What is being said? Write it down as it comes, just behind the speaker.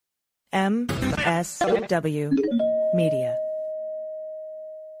MSW Media.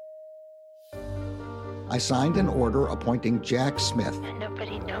 I signed an order appointing Jack Smith. And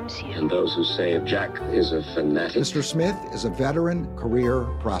nobody knows you. And those who say Jack is a fanatic. Mr. Smith is a veteran career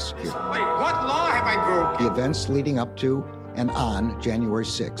prosecutor. Wait, what law have I broken? The events leading up to and on January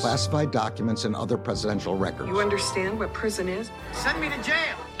 6th, classified documents and other presidential records. You understand what prison is? Send me to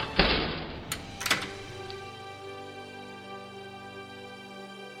jail.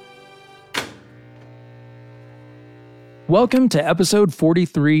 Welcome to episode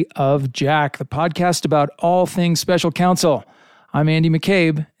 43 of Jack, the podcast about all things special counsel. I'm Andy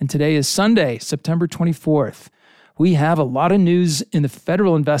McCabe, and today is Sunday, September 24th. We have a lot of news in the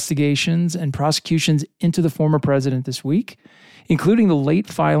federal investigations and prosecutions into the former president this week, including the late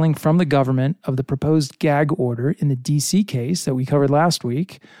filing from the government of the proposed gag order in the D.C. case that we covered last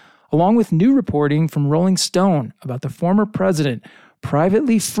week, along with new reporting from Rolling Stone about the former president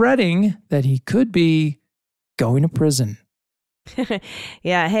privately fretting that he could be going to prison.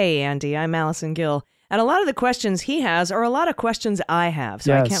 Yeah, hey, Andy, I'm Allison Gill. And a lot of the questions he has are a lot of questions I have,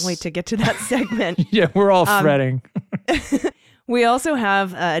 so yes. I can't wait to get to that segment. Yeah, we're all fretting. We also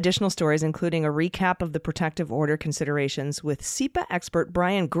have additional stories, including a recap of the protective order considerations with SEPA expert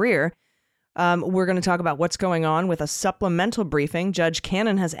Brian Greer. We're going to talk about what's going on with a supplemental briefing Judge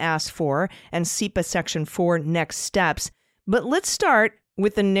Cannon has asked for and SEPA Section 4 next steps. But let's start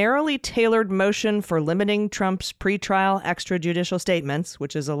with the narrowly tailored motion for limiting Trump's pretrial extrajudicial statements,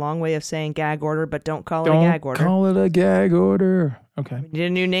 which is a long way of saying gag order, but don't call it a gag order. Don't call it a gag order. Okay. We need a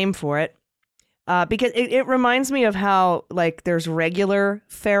new name for it. Because it reminds me of how, like, there's regular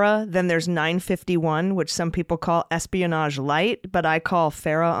FARA, then there's 951, which some people call espionage light, but I call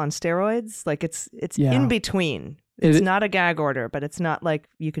FARA on steroids. Like, it's in between. It's not a gag order, but it's not like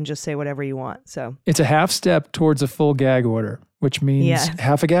you can just say whatever you want. So it's a half step towards a full gag order, which means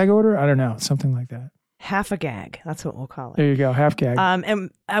half a gag order? I don't know, something like that. Half a gag. That's what we'll call it. There you go, half gag.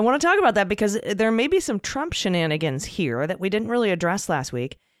 And I want to talk about that because there may be some Trump shenanigans here that we didn't really address last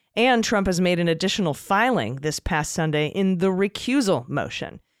week. And Trump has made an additional filing this past Sunday in the recusal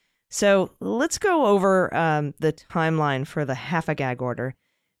motion. So let's go over the timeline for the half a gag order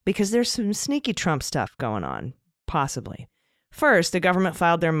because there's some sneaky Trump stuff going on, possibly. First, the government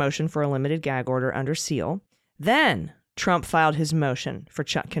filed their motion for a limited gag order under seal. Then Trump filed his motion for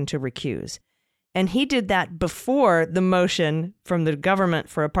Chutkan to recuse. And he did that before the motion from the government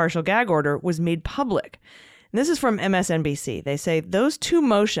for a partial gag order was made public. And this is from MSNBC. They say those two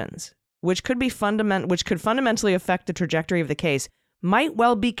motions, which could fundamentally affect the trajectory of the case, might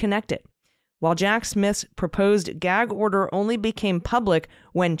well be connected. While Jack Smith's proposed gag order only became public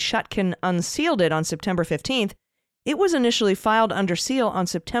when Chutkan unsealed it on September 15th, it was initially filed under seal on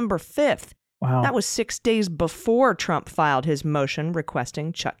September 5th. Wow. That was 6 days before Trump filed his motion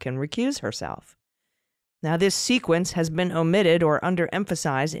requesting Chutkan recuse herself. Now, this sequence has been omitted or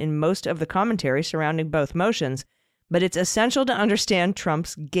underemphasized in most of the commentary surrounding both motions, but it's essential to understand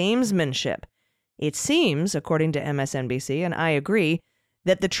Trump's gamesmanship. It seems, according to MSNBC, and I agree,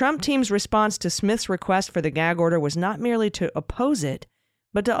 that the Trump team's response to Smith's request for the gag order was not merely to oppose it,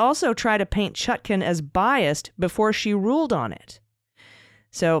 but to also try to paint Chutkan as biased before she ruled on it.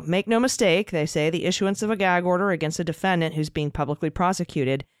 So make no mistake, they say, the issuance of a gag order against a defendant who's being publicly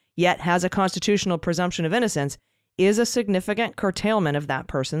prosecuted, yet has a constitutional presumption of innocence, is a significant curtailment of that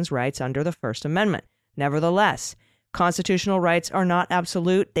person's rights under the First Amendment. Nevertheless, constitutional rights are not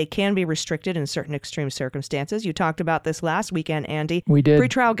absolute. They can be restricted in certain extreme circumstances. You talked about this last weekend, Andy. We did.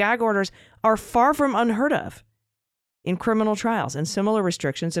 Pretrial gag orders are far from unheard of in criminal trials, and similar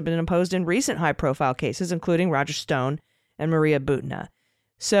restrictions have been imposed in recent high-profile cases, including Roger Stone and Maria Butina.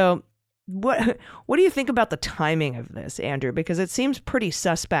 So what do you think about the timing of this, Andrew? Because it seems pretty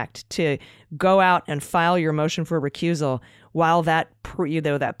suspect to go out and file your motion for recusal while that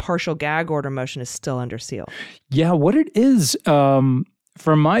partial gag order motion is still under seal. Yeah, what it is, from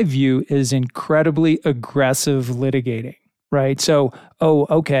my view, is incredibly aggressive litigating. Right. So,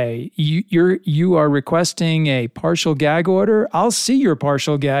 okay, you are requesting a partial gag order. I'll see your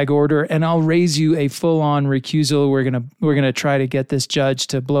partial gag order and I'll raise you a full-on recusal. We're gonna try to get this judge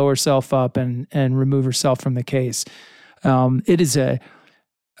to blow herself up and remove herself from the case. It is a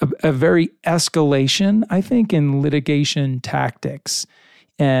very escalation, I think, in litigation tactics.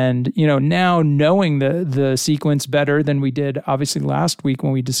 And, now knowing the sequence better than we did, obviously, last week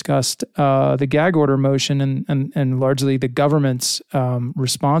when we discussed the gag order motion and largely the government's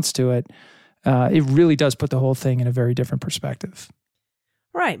response to it, it really does put the whole thing in a very different perspective.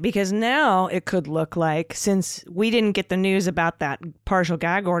 Right, because now it could look like, since we didn't get the news about that partial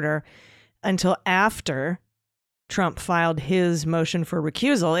gag order until after Trump filed his motion for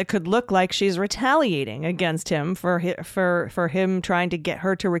recusal, it could look like she's retaliating against him for him trying to get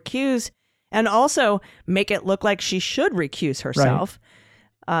her to recuse, and also make it look like she should recuse herself.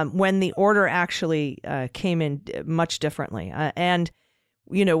 Right. When the order actually came in much differently. And,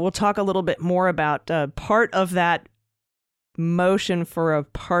 we'll talk a little bit more about part of that motion for a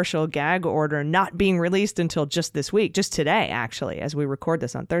partial gag order not being released until just this week, just today, actually, as we record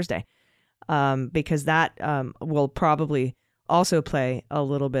this on Thursday, because that will probably also play a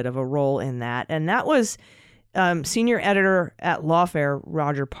little bit of a role in that. And that was senior editor at Lawfare,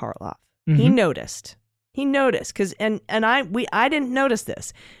 Roger Parloff. Mm-hmm. He noticed because I didn't notice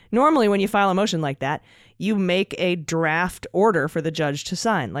this. Normally, when you file a motion like that, you make a draft order for the judge to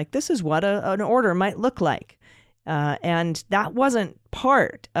sign. Like, this is what an order might look like. And that wasn't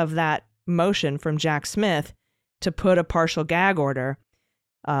part of that motion from Jack Smith to put a partial gag order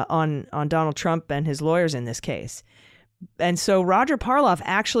on Donald Trump and his lawyers in this case. And so Roger Parloff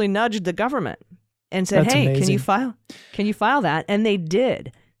actually nudged the government and said, "Hey, amazing. Can you file that?" And they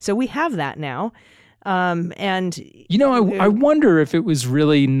did. So we have that now. And I wonder if it was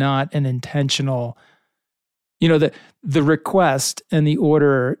really not an intentional. The request and the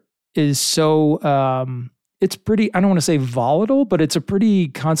order is so. It's pretty, I don't want to say volatile, but it's a pretty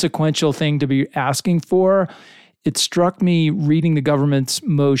consequential thing to be asking for. It struck me reading the government's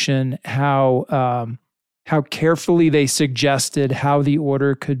motion how carefully they suggested how the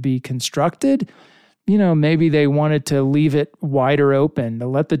order could be constructed. Maybe they wanted to leave it wider open, to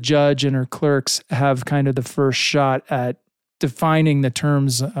let the judge and her clerks have kind of the first shot at defining the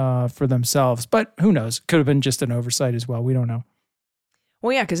terms for themselves. But who knows? Could have been just an oversight as well. We don't know.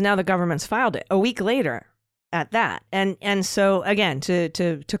 Well, yeah, because now the government's filed it a week later. At that. And so, again,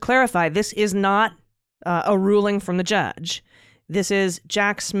 to clarify, this is not a ruling from the judge. This is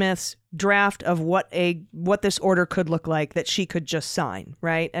Jack Smith's draft of what this order could look like that she could just sign,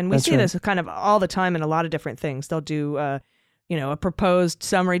 right? And we see this kind of all the time in a lot of different things. They'll do, a proposed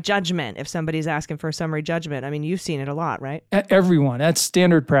summary judgment if somebody's asking for a summary judgment. I mean, you've seen it a lot, right? Everyone. That's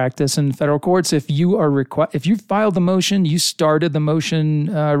standard practice in federal courts. If you filed the motion, you started the motion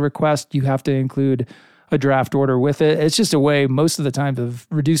request, you have to include a draft order with it. It's just a way most of the time of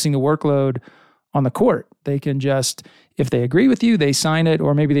reducing the workload on the court. They can just, if they agree with you, they sign it,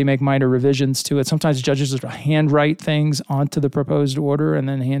 or maybe they make minor revisions to it. Sometimes judges will handwrite things onto the proposed order and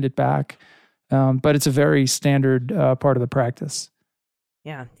then hand it back. But it's a very standard part of the practice.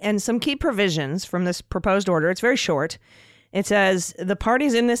 Yeah. And some key provisions from this proposed order. It's very short. It says the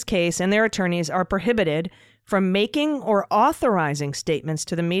parties in this case and their attorneys are prohibited from making or authorizing statements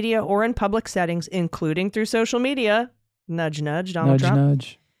to the media or in public settings, including through social media, nudge, nudge, Donald Trump,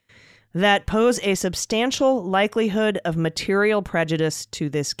 nudge, that pose a substantial likelihood of material prejudice to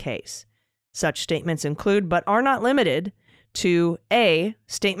this case. Such statements include, but are not limited to, A,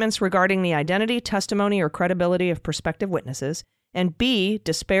 statements regarding the identity, testimony, or credibility of prospective witnesses, and B,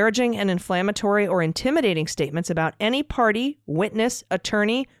 disparaging and inflammatory or intimidating statements about any party, witness,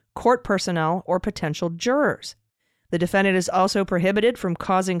 attorney, court personnel, or potential jurors. The defendant is also prohibited from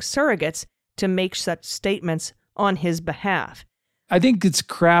causing surrogates to make such statements on his behalf. I think it's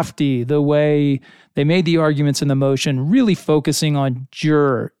crafty the way they made the arguments in the motion, really focusing on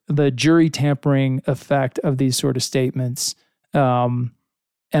the jury tampering effect of these sort of statements.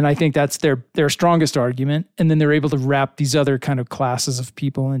 And I think that's their strongest argument. And then they're able to wrap these other kind of classes of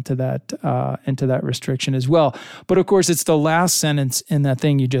people into that restriction as well. But of course, it's the last sentence in that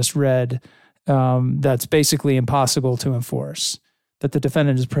thing you just read that's basically impossible to enforce, that the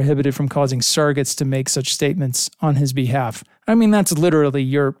defendant is prohibited from causing surrogates to make such statements on his behalf. I mean, that's literally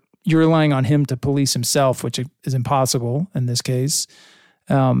you're relying on him to police himself, which is impossible in this case.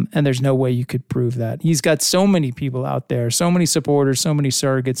 And there's no way you could prove that. He's got so many people out there, so many supporters, so many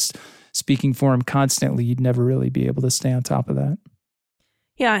surrogates speaking for him constantly. You'd never really be able to stay on top of that.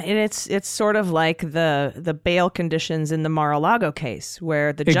 Yeah, and it's sort of like the bail conditions in the Mar-a-Lago case,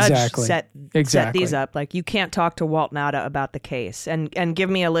 where the judge set these up. Like, you can't talk to Walt Nauta about the case, and give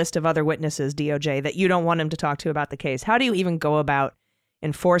me a list of other witnesses, DOJ, that you don't want him to talk to about the case. How do you even go about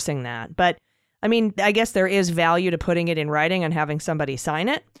enforcing that? But I mean, I guess there is value to putting it in writing and having somebody sign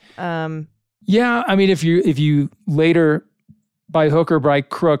it. Yeah, I mean, if you later, by hook or by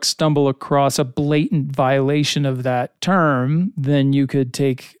crook, stumble across a blatant violation of that term, then you could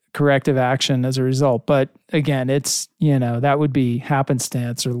take corrective action as a result. But again, it's, that would be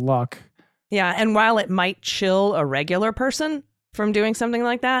happenstance or luck. Yeah, and while it might chill a regular person from doing something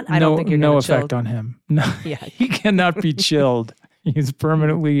like that, I don't think you're going to chill. No effect on him. No, yeah. He cannot be chilled. He's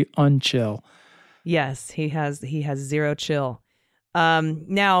permanently unchill. Yes, he has zero chill.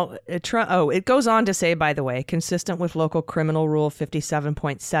 Now, it goes on to say, by the way, consistent with local criminal rule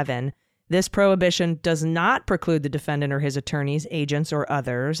 57.7, this prohibition does not preclude the defendant or his attorneys, agents, or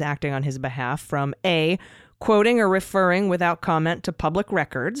others acting on his behalf from A, quoting or referring without comment to public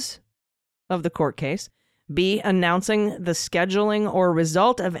records of the court case, B, announcing the scheduling or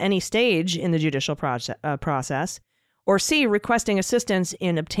result of any stage in the judicial process, or C, requesting assistance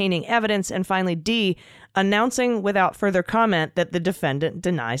in obtaining evidence, and finally D, announcing without further comment that the defendant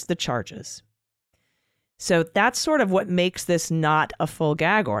denies the charges. So that's sort of what makes this not a full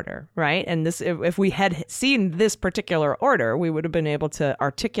gag order, right? And this, if we had seen this particular order, we would have been able to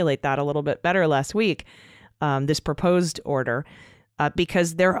articulate that a little bit better last week, this proposed order,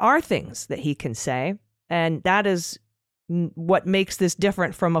 because there are things that he can say, and that is what makes this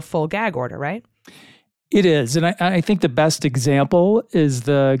different from a full gag order, right? It is. And I think the best example is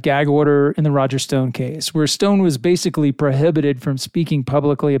the gag order in the Roger Stone case, where Stone was basically prohibited from speaking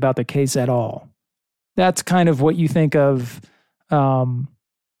publicly about the case at all. That's kind of what you think of,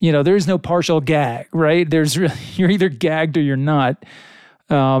 there is no partial gag, right? You're either gagged or you're not.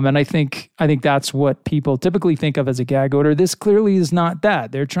 And I think that's what people typically think of as a gag order. This clearly is not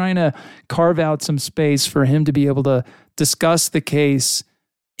that. They're trying to carve out some space for him to be able to discuss the case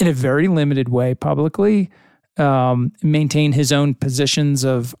in a very limited way publicly, maintain his own positions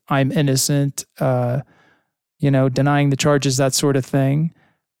of I'm innocent, denying the charges, that sort of thing.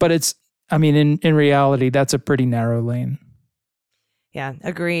 But in reality, that's a pretty narrow lane. Yeah,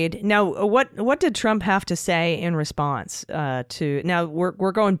 agreed. Now, what did Trump have to say in response to? Now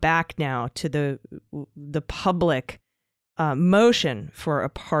we're going back now to the public motion for a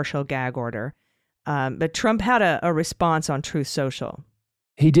partial gag order, but Trump had a response on Truth Social.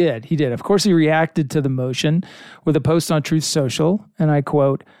 He did. Of course, he reacted to the motion with a post on Truth Social, and I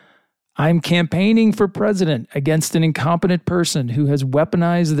quote, "I'm campaigning for president against an incompetent person who has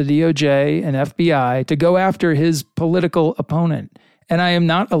weaponized the DOJ and FBI to go after his political opponent. And I am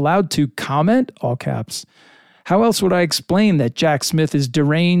not allowed to comment," all caps. "How else would I explain that Jack Smith is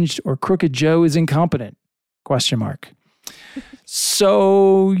deranged or Crooked Joe is incompetent?" ?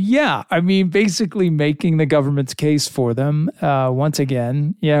 So, yeah, basically making the government's case for them. Once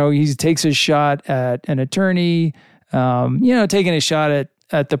again, he takes a shot at an attorney. Taking a shot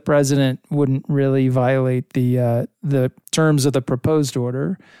at the president wouldn't really violate the terms of the proposed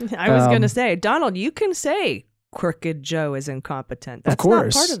order. I was going to say, Donald, you can say Crooked Joe is incompetent. That's of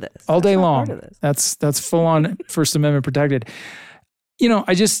course, not part of this. All day long. Part of this. That's full on First Amendment protected.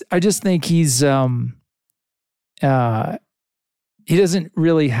 I just think he doesn't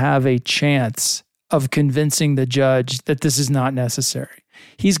really have a chance of convincing the judge that this is not necessary.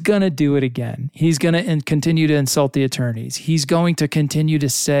 He's going to do it again. He's going to continue to insult the attorneys. He's going to continue to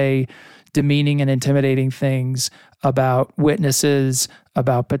say demeaning and intimidating things about witnesses,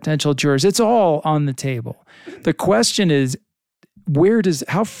 about potential jurors. It's all on the table. The question is,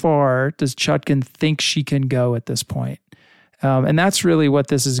 how far does Chutkan think she can go at this point? And that's really what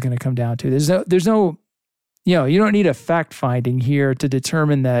this is going to come down to. There's no, you don't need a fact finding here to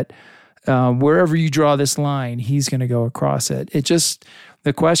determine that wherever you draw this line, he's going to go across it.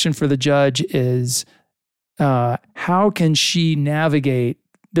 The question for the judge is, how can she navigate?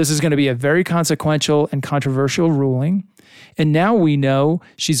 This is going to be a very consequential and controversial ruling. And now we know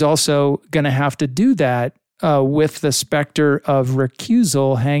she's also going to have to do that with the specter of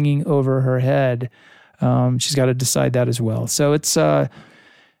recusal hanging over her head. She's got to decide that as well. So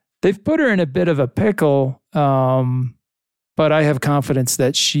they've put her in a bit of a pickle, but I have confidence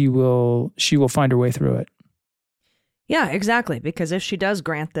that she will find her way through it. Yeah, exactly. Because if she does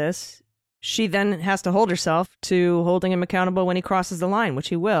grant this, she then has to hold herself to holding him accountable when he crosses the line, which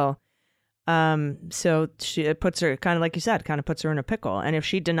he will. So it puts her, kind of like you said, puts her in a pickle. And if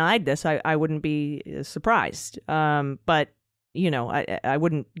she denied this, I wouldn't be surprised. But, I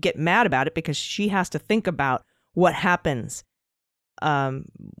wouldn't get mad about it because she has to think about what happens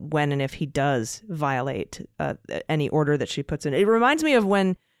when and if he does violate any order that she puts in. It reminds me of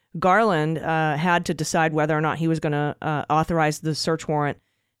when Garland had to decide whether or not he was going to authorize the search warrant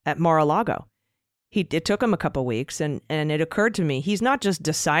at Mar-a-Lago. It took him a couple weeks, and it occurred to me, he's not just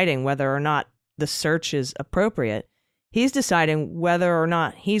deciding whether or not the search is appropriate. He's deciding whether or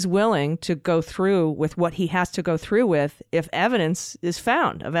not he's willing to go through with what he has to go through with if evidence is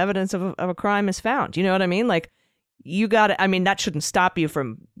found, of evidence of a crime is found. You know what I mean? Like, you got to, that shouldn't stop you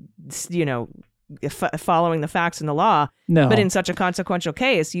from, following the facts and the law. No. But in such a consequential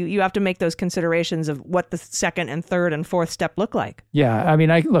case, you have to make those considerations of what the second and third and fourth step look like. Yeah.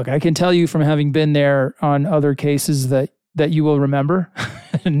 I can tell you from having been there on other cases that you will remember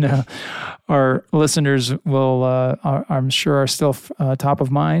and our listeners will, I'm sure, are still top of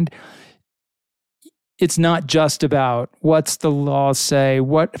mind. It's not just about what's the law say,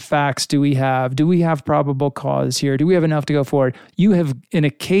 what facts do we have probable cause here, do we have enough to go forward? You have, in a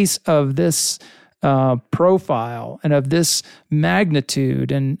case of this profile and of this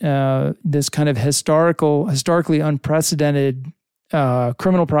magnitude and this kind of historically unprecedented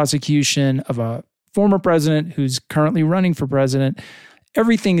criminal prosecution of a former president who's currently running for president,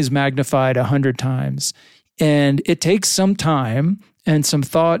 everything is magnified 100 times. And it takes some time and some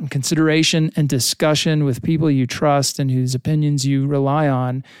thought and consideration and discussion with people you trust and whose opinions you rely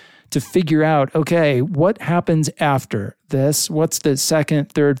on to figure out, okay, what happens after this? What's the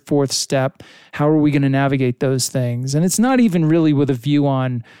second, third, fourth step? How are we going to navigate those things? And it's not even really with a view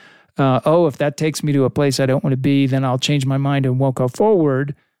on, if that takes me to a place I don't want to be, then I'll change my mind and won't go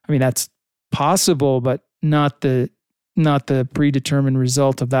forward. I mean, that's possible, but not the predetermined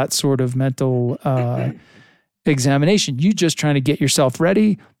result of that sort of mental examination. You just trying to get yourself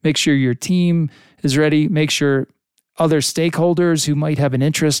ready, make sure your team is ready, make sure other stakeholders who might have an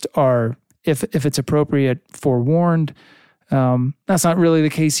interest are, if it's appropriate, forewarned. That's not really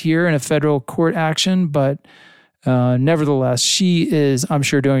the case here in a federal court action, but nevertheless, she is, I'm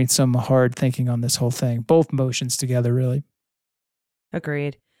sure, doing some hard thinking on this whole thing. Both motions together, really.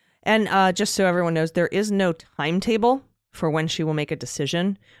 Agreed. And just so everyone knows, there is no timetable for when she will make a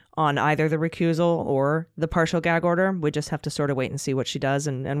decision on either the recusal or the partial gag order. We just have to sort of wait and see what she does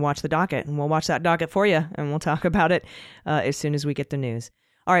and watch the docket. And we'll watch that docket for you, and we'll talk about it as soon as we get the news.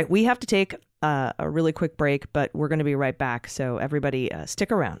 All right, we have to take a really quick break, but we're going to be right back. So everybody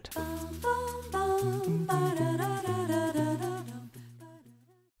stick around.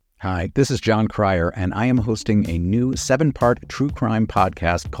 Hi, this is John Cryer, and I am hosting a new 7-part true crime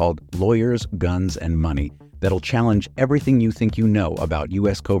podcast called Lawyers, Guns, and Money that'll challenge everything you think you know about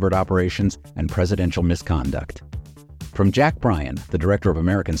U.S. covert operations and presidential misconduct. From Jack Bryan, the director of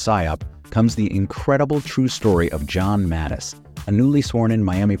American PSYOP, comes the incredible true story of John Mattis, a newly sworn-in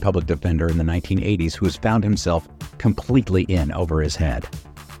Miami public defender in the 1980s who has found himself completely in over his head.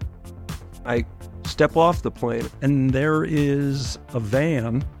 I step off the plane, and there is a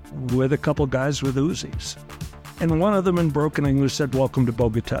van with a couple guys with Uzis. And one of them in broken English said, "Welcome to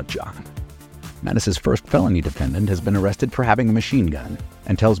Bogota, John." Mattis's first felony defendant has been arrested for having a machine gun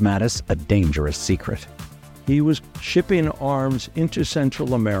and tells Mattis a dangerous secret. He was shipping arms into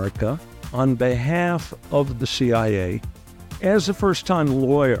Central America on behalf of the CIA. As a first-time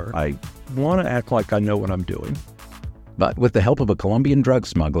lawyer, I want to act like I know what I'm doing. But with the help of a Colombian drug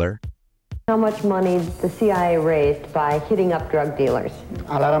smuggler, how much money the CIA raised by hitting up drug dealers?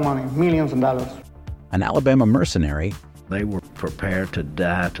 A lot of money, millions of dollars. An Alabama mercenary, they were prepared to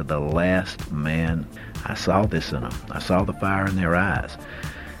die to the last man. I saw this in them. I saw the fire in their eyes.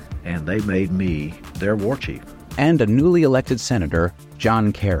 And they made me their war chief. And a newly elected senator,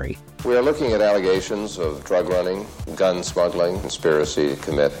 John Kerry. We are looking at allegations of drug running, gun smuggling, conspiracy to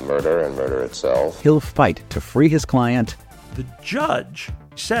commit murder and murder itself. He'll fight to free his client. The judge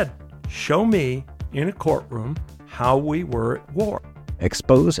said, "Show me in a courtroom how we were at war."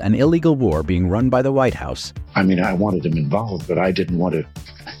 Expose an illegal war being run by the White House. I mean, I wanted him involved, but I didn't want to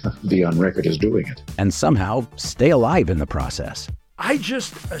be on record as doing it. And somehow stay alive in the process. I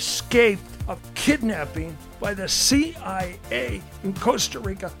just escaped a kidnapping by the CIA in Costa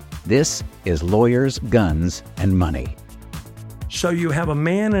Rica. This is Lawyers, Guns, and Money. So you have a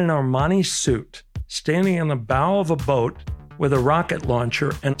man in an Armani suit standing on the bow of a boat with a rocket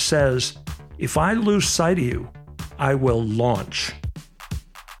launcher and says, "If I lose sight of you, I will launch.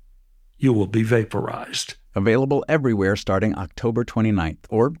 You will be vaporized." Available everywhere starting October 29th,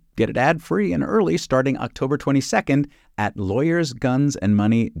 or get it ad-free and early starting October 22nd at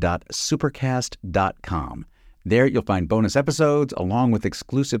lawyersgunsandmoney.supercast.com. There you'll find bonus episodes along with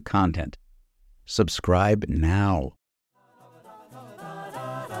exclusive content. Subscribe now.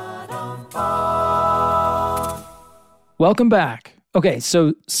 Welcome back. Okay,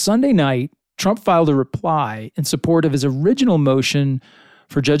 so Sunday night, Trump filed a reply in support of his original motion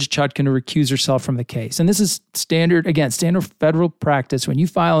for Judge Chutkan to recuse herself from the case. And this is standard federal practice. When you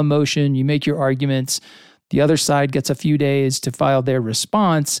file a motion, you make your arguments. The other side gets a few days to file their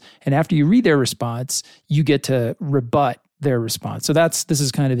response. And after you read their response, you get to rebut their response. So this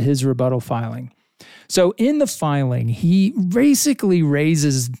is kind of his rebuttal filing. So in the filing, he basically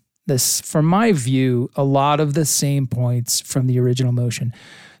raises this, from my view, a lot of the same points from the original motion.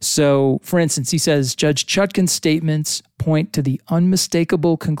 So, for instance, he says, Judge Chutkan's statements point to the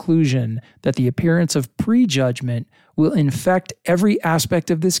unmistakable conclusion that the appearance of prejudgment will infect every aspect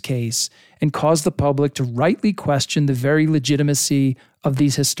of this case and cause the public to rightly question the very legitimacy of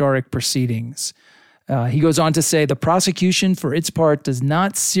these historic proceedings. He goes on to say, the prosecution, for its part, does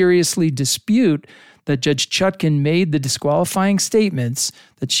not seriously dispute that Judge Chutkan made the disqualifying statements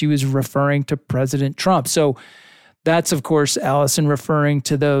that she was referring to President Trump. So that's, of course, Allison referring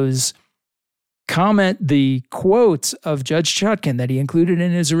to the quotes of Judge Chutkan that he included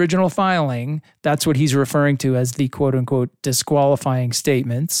in his original filing. That's what he's referring to as the quote unquote disqualifying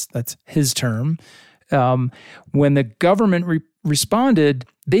statements. That's his term. When the government responded,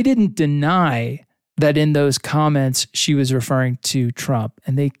 they didn't deny that in those comments she was referring to Trump.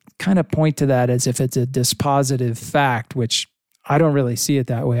 And they kind of point to that as if it's a dispositive fact, which I don't really see it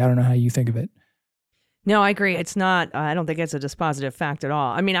that way. I don't know how you think of it. No, I agree. It's not, I don't think it's a dispositive fact at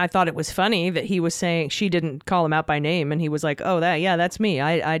all. I mean, I thought it was funny that he was saying she didn't call him out by name, and he was like, oh, that's me.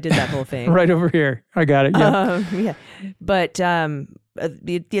 I did that whole thing. Right over here. I got it. Yeah. Yeah. But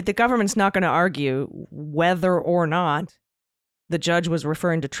the government's not going to argue whether or not the judge was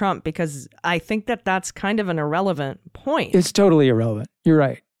referring to Trump, because I think that's kind of an irrelevant point. It's totally irrelevant. You're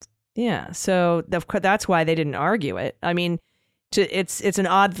right. Yeah. So that's why they didn't argue it. I mean, it's an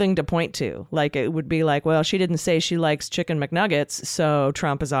odd thing to point to. Like, it would be like, well, she didn't say she likes chicken McNuggets, so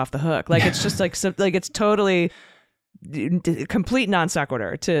Trump is off the hook. Like, it's just like, so, like, it's totally complete non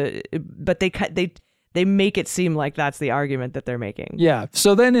sequitur. But they make it seem like that's the argument that they're making. Yeah.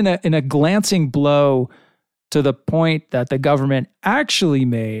 So then in a glancing blow to the point that the government actually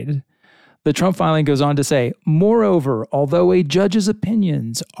made, the Trump filing goes on to say, moreover, although a judge's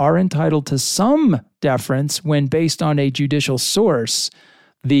opinions are entitled to some deference when based on a judicial source,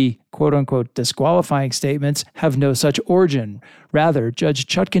 the quote-unquote disqualifying statements have no such origin. Rather, Judge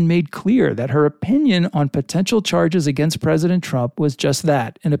Chutkan made clear that her opinion on potential charges against President Trump was just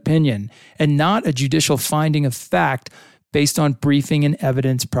that, an opinion, and not a judicial finding of fact based on briefing and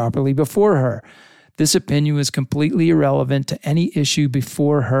evidence properly before her. This opinion was completely irrelevant to any issue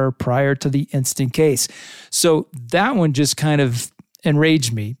before her prior to the instant case. So that one just kind of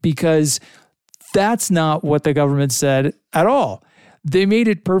enraged me, because that's not what the government said at all. They made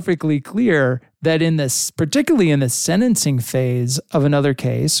it perfectly clear that particularly in the sentencing phase of another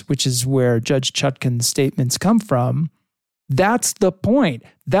case, which is where Judge Chutkan's statements come from, that's the point.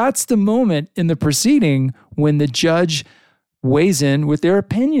 That's the moment in the proceeding when the judge weighs in with their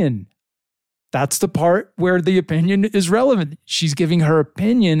opinion. That's the part where the opinion is relevant. She's giving her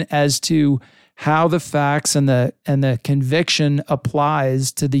opinion as to how the facts and the conviction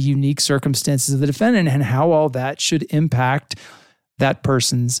applies to the unique circumstances of the defendant and how all that should impact that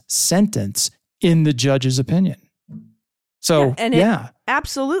person's sentence in the judge's opinion. So, it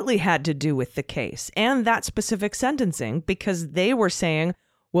absolutely had to do with the case and that specific sentencing, because they were saying,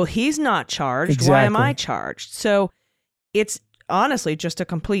 well, he's not charged. Exactly. Why am I charged? So it's honestly just a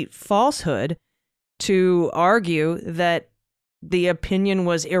complete falsehood to argue that the opinion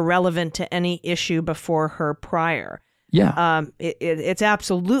was irrelevant to any issue before her prior. Yeah. It's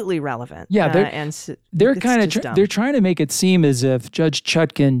absolutely relevant. Yeah. They're trying to make it seem as if Judge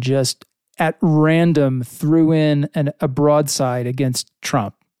Chutkan just at random threw in a broadside against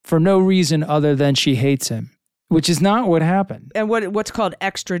Trump for no reason other than she hates him, which is not what happened. And what's called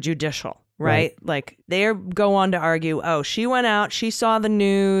extrajudicial, right? Like, they go on to argue, oh, she went out, she saw the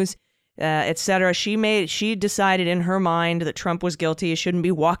news, etc. She decided in her mind that Trump was guilty, he shouldn't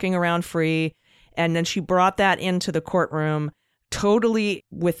be walking around free. And then she brought that into the courtroom totally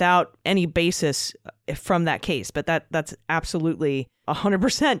without any basis from that case. But that's absolutely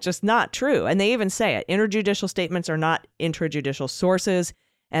 100% just not true. And they even say it. Interjudicial statements are not intrajudicial sources,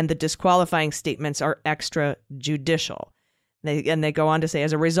 and the disqualifying statements are extrajudicial. They go on to say,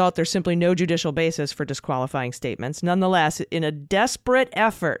 as a result, there's simply no judicial basis for disqualifying statements. Nonetheless, in a desperate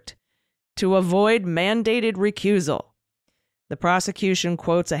effort to avoid mandated recusal, the prosecution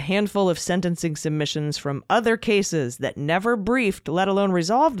quotes a handful of sentencing submissions from other cases that never briefed, let alone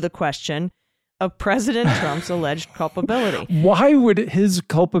resolved, the question of President Trump's alleged culpability. Why would his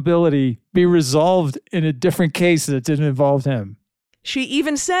culpability be resolved in a different case that didn't involve him? She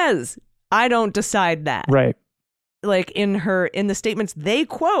even says, I don't decide that. Right. Like, in the statements, they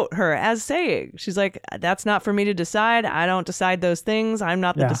quote her as saying, she's like, that's not for me to decide. I don't decide those things. I'm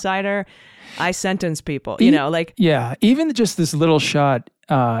not the decider. I sentence people, Yeah. Even just this little shot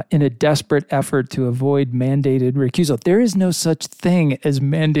in a desperate effort to avoid mandated recusal. There is no such thing as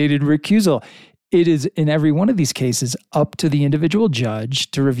mandated recusal. It is, in every one of these cases, up to the individual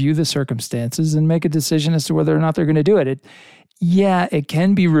judge to review the circumstances and make a decision as to whether or not they're going to do it. It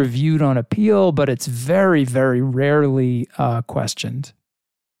can be reviewed on appeal, but it's very, very rarely questioned.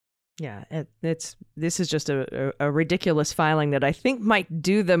 Yeah, this is just a ridiculous filing that I think might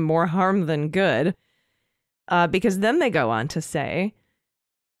do them more harm than good, because then they go on to say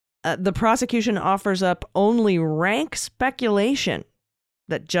The prosecution offers up only rank speculation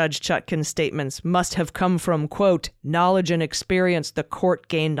that Judge Chutkan's statements must have come from, quote, knowledge and experience the court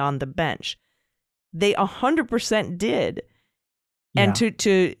gained on the bench. They 100% did. Yeah.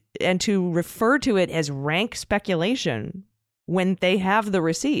 And to refer to it as rank speculation when they have the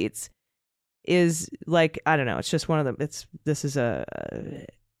receipts is like, I don't know, it's just one of them. This is an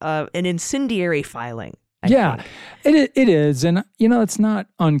incendiary filing. I think. It is. And, it's not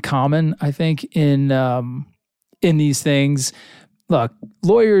uncommon, I think, in these things. Look,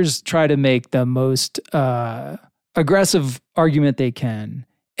 lawyers try to make the most aggressive argument they can.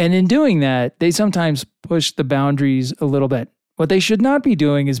 And in doing that, they sometimes push the boundaries a little bit. What they should not be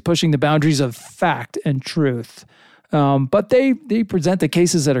doing is pushing the boundaries of fact and truth. But they present the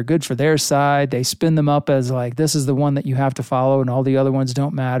cases that are good for their side. They spin them up as like, this is the one that you have to follow and all the other ones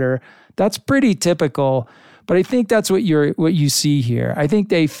don't matter. That's pretty typical. But I think that's what you see here. I think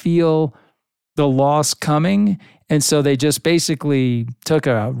they feel the loss coming. And so they just basically took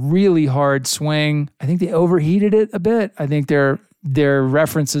a really hard swing. I think they overheated it a bit. I think their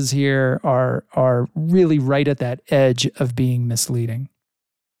references here are really right at that edge of being misleading.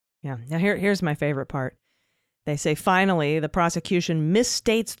 Yeah. Now here's my favorite part. They say, finally, the prosecution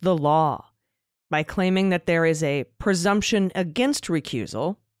misstates the law by claiming that there is a presumption against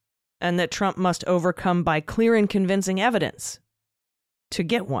recusal and that Trump must overcome by clear and convincing evidence to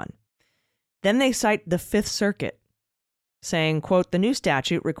get one. Then they cite the Fifth Circuit, saying, quote, the new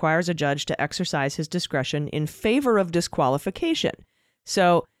statute requires a judge to exercise his discretion in favor of disqualification.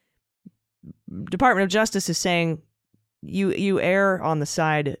 So Department of Justice is saying you err on the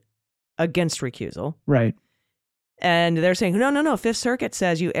side against recusal. Right. And they're saying, no, Fifth Circuit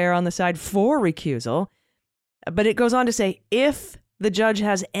says you err on the side for recusal. But it goes on to say, if the judge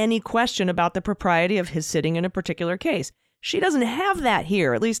has any question about the propriety of his sitting in a particular case. She doesn't have that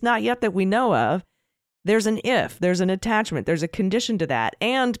here, at least not yet that we know of. There's an if, there's an attachment, there's a condition to that.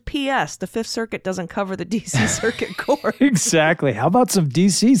 And P.S., the Fifth Circuit doesn't cover the D.C. Circuit Court. Exactly. How about some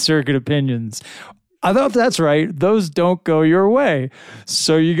D.C. Circuit opinions? I thought that's right. Those don't go your way.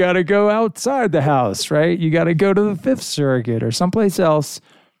 So you got to go outside the house, right? You got to go to the Fifth Circuit or someplace else.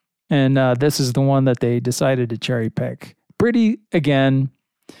 And this is the one that they decided to cherry pick. Pretty, again,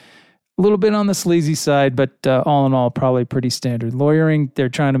 a little bit on the sleazy side, but all in all, probably pretty standard. Lawyering, they're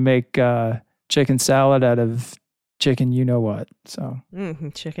trying to make chicken salad out of chicken you know what. So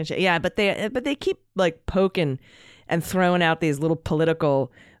chicken yeah, but they keep like poking and throwing out these little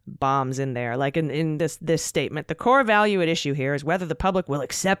political bombs in there. Like in this statement, the core value at issue here is whether the public will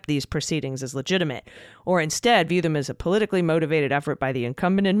accept these proceedings as legitimate or instead view them as a politically motivated effort by the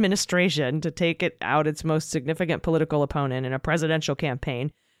incumbent administration to take it out its most significant political opponent in a presidential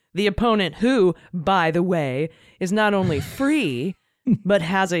campaign. The opponent who, by the way, is not only free but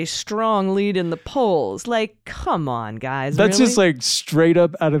has a strong lead in the polls. Like, come on, guys. That's really? Just like straight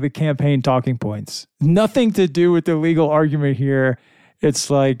up out of the campaign talking points. Nothing to do with the legal argument here. It's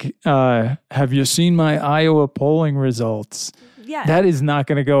like, have you seen my Iowa polling results? Yeah. That is not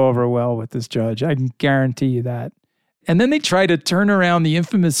going to go over well with this judge. I can guarantee you that. And then they try to turn around the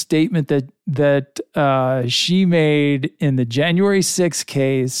infamous statement that she made in the January 6th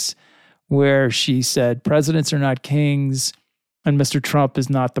case where she said presidents are not kings and Mr. Trump is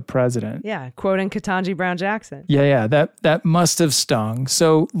not the president. Yeah, quoting Ketanji Brown Jackson. Yeah, that must have stung.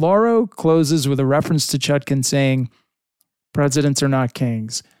 So Lauro closes with a reference to Chutkan saying, presidents are not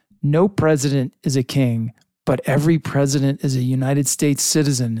kings. No president is a king, but every president is a United States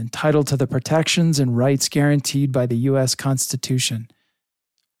citizen entitled to the protections and rights guaranteed by the U.S. Constitution.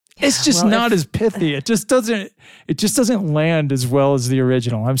 Yeah, it's just not as pithy. It just doesn't land as well as the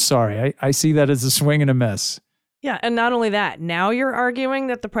original. I'm sorry. I see that as a swing and a miss. Yeah, and not only that, now you're arguing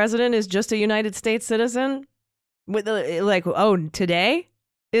that the president is just a United States citizen? With today?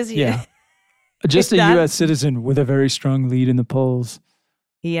 Is he? Yeah. Just a U.S. citizen with a very strong lead in the polls.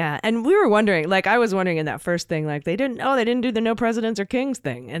 Yeah, and we were wondering, like I was wondering in that first thing, like they didn't do the no presidents or kings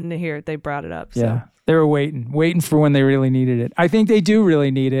thing, and here they brought it up. So. Yeah, they were waiting for when they really needed it. I think they do really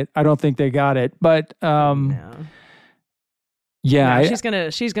need it. I don't think they got it, but no. Yeah, no,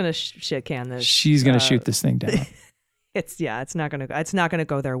 she's gonna shit can this. She's gonna shoot this thing down. It's not gonna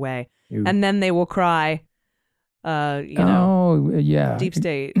go their way, Ooh. And then they will cry. Yeah, deep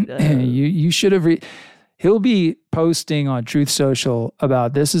state. You should have. He'll be posting on Truth Social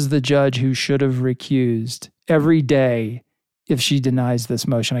about this is the judge who should have recused every day if she denies this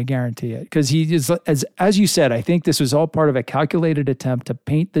motion. I guarantee it, because he is as you said. I think this was all part of a calculated attempt to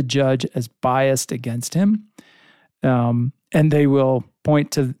paint the judge as biased against him. And they will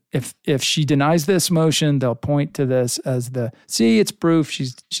point to, if she denies this motion, they'll point to this as it's proof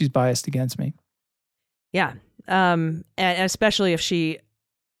she's biased against me. Yeah. And especially if she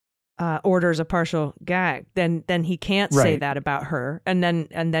orders a partial gag, then he can't say that about her, and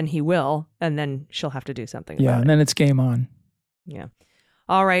then he will, and then she'll have to do something about it. Yeah, and then it's game on. Yeah.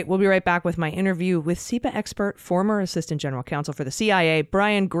 All right, we'll be right back with my interview with SEPA expert, former Assistant General Counsel for the CIA,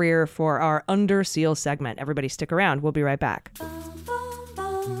 Brian Greer, for our Under Seal segment. Everybody stick around. We'll be right back.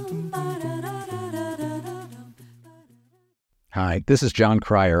 Hi, this is John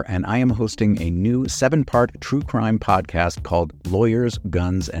Cryer, and I am hosting a new 7-part true crime podcast called Lawyers,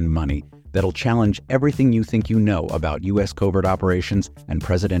 Guns, and Money that'll challenge everything you think you know about U.S. covert operations and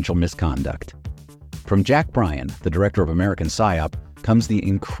presidential misconduct. From Jack Bryan, the director of American PSYOP, comes the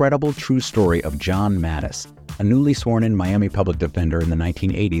incredible true story of John Mattis, a newly sworn-in Miami public defender in the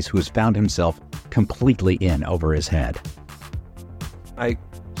 1980s who has found himself completely in over his head. I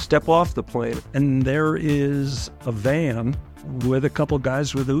step off the plane, and there is a van with a couple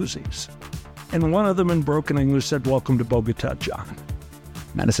guys with Uzis. And one of them in broken English said, "Welcome to Bogota, John."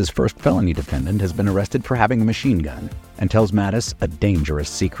 Mattis's first felony defendant has been arrested for having a machine gun and tells Mattis a dangerous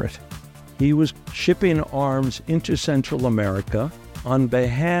secret. He was shipping arms into Central America on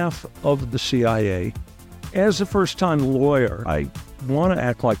behalf of the CIA. As a first-time lawyer, I want to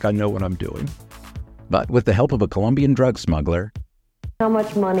act like I know what I'm doing. But with the help of a Colombian drug smuggler, How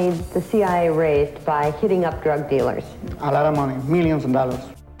much money the CIA raised by hitting up drug dealers? A lot of money, millions of dollars.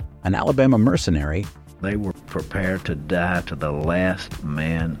 an Alabama mercenary, They were prepared to die to the last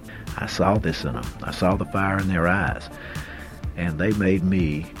man. I saw this in them. I saw the fire in their eyes. And they made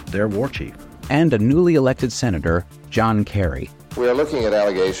me their war chief. and a newly elected Senator, John Kerry. We are looking at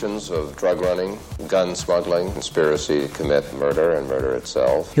allegations of drug running, gun smuggling, conspiracy to commit murder and murder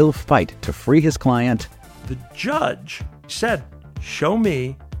itself. He'll fight to free his client. The judge said, "Show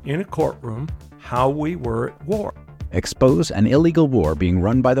me in a courtroom how we were at war." Expose an illegal war being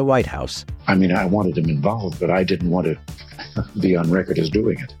run by the White House. I mean, I wanted him involved, but I didn't want to be on record as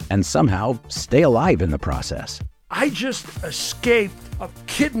doing it. And somehow stay alive in the process. I just escaped a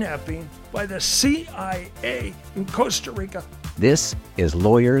kidnapping by the CIA in Costa Rica. This is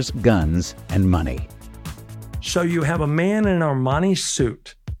Lawyers, Guns, and Money. So you have a man in an Armani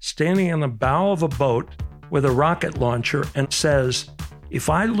suit standing on the bow of a boat with a rocket launcher and says, "If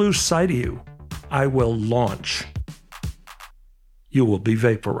I lose sight of you, I will launch. You will be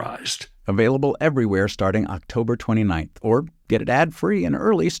vaporized." Available everywhere starting October 29th, or get it ad-free and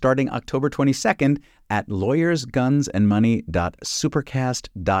early starting October 22nd at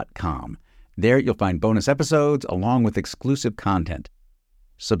lawyersgunsandmoney.supercast.com. There you'll find bonus episodes along with exclusive content.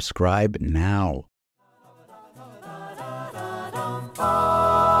 Subscribe now.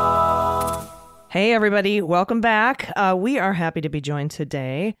 Hey, everybody. Welcome back. We are happy to be joined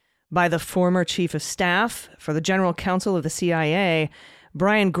today by the former Chief of Staff for the General Counsel of the CIA,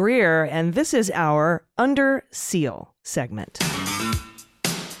 Brian Greer, and this is our Under Seal segment.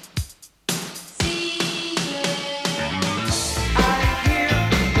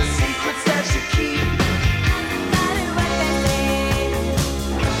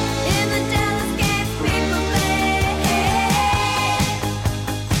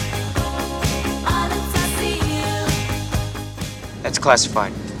 That's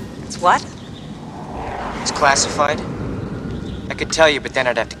classified. It's what? It's classified. I could tell you, but then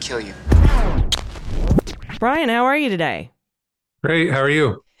I'd have to kill you. Brian, how are you today? Great. How are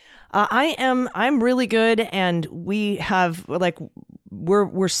you? I'm really good, and we have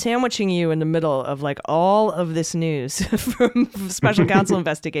we're sandwiching you in the middle of all of this news from special counsel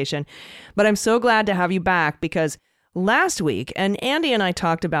investigation. But I'm so glad to have you back because last week, and Andy and I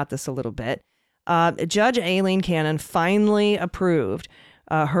talked about this a little bit, Judge Aileen Cannon finally approved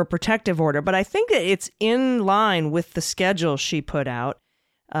her protective order, but I think that it's in line with the schedule she put out.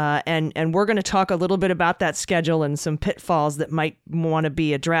 And we're going to talk a little bit about that schedule and some pitfalls that might want to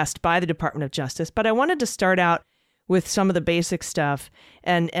be addressed by the Department of Justice. But I wanted to start out with some of the basic stuff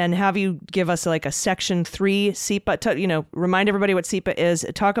and have you give us a Section 3 SEPA, remind everybody what SEPA is.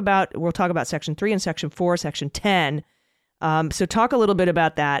 We'll talk about Section 3 and Section 4, Section 10. So talk a little bit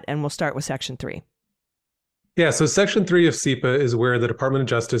about that, and we'll start with Section 3. Yeah, so Section 3 of SEPA is where the Department of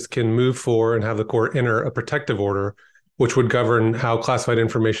Justice can move for and have the court enter a protective order, which would govern how classified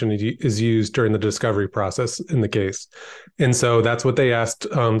information is used during the discovery process in the case. And so that's what they asked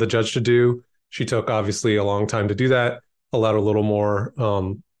the judge to do. She took, obviously, a long time to do that, allowed a little more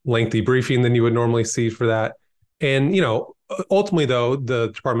lengthy briefing than you would normally see for that. And, ultimately, though, the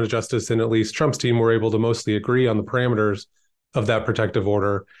Department of Justice and at least Trump's team were able to mostly agree on the parameters of that protective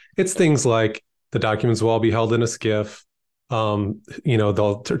order. It's things like the documents will all be held in a SCIF.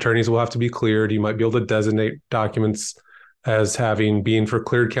 The attorneys will have to be cleared. You might be able to designate documents as having been for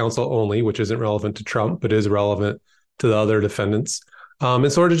cleared counsel only, which isn't relevant to Trump, but is relevant to the other defendants.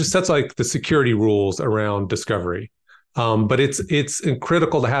 And sort of just sets like the security rules around discovery. But it's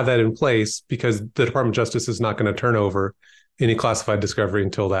critical to have that in place because the Department of Justice is not going to turn over any classified discovery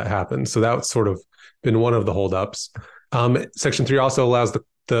until that happens. So that's sort of been one of the holdups. Section 3 also allows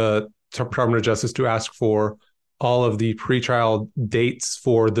the Department of Justice to ask for all of the pretrial dates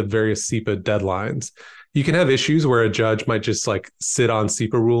for the various SEPA deadlines. You can have issues where a judge might just like sit on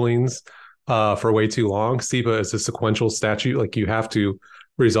SEPA rulings for way too long. SEPA is a sequential statute. Like you have to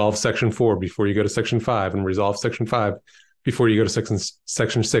resolve Section 4 before you go to Section 5 and resolve Section 5 before you go to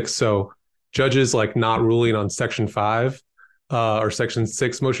Section 6. So judges like not ruling on Section 5 or Section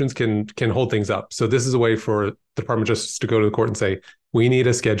 6 motions can hold things up. So this is a way for the Department of Justice to go to the court and say, we need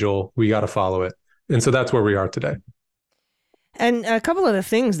a schedule, we got to follow it. And so that's where we are today. And a couple of the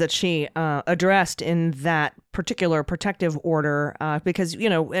things that she addressed in that particular protective order, because,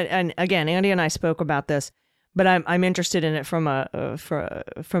 and again, Andy and I spoke about this, but I'm interested in it from a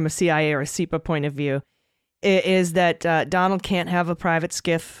CIA or a SEPA point of view, is that Donald can't have a private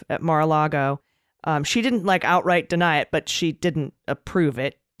skiff at Mar-a-Lago. She didn't outright deny it, but she didn't approve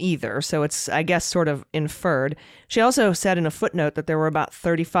it either. So it's, I guess, sort of inferred. She also said in a footnote that there were about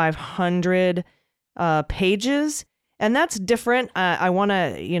 3,500 pages. And that's different. I want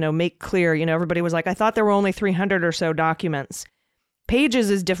to, make clear, everybody was like, I thought there were only 300 or so documents.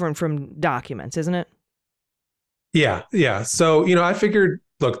 Pages is different from documents, isn't it? Yeah. So, I figured,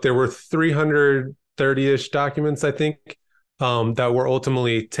 look, there were 330-ish documents, I think, that were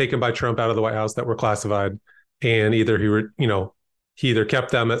ultimately taken by Trump out of the White House that were classified. And either he either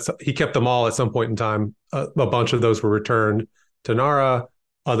kept them, he kept them all at some point in time. A bunch of those were returned to NARA.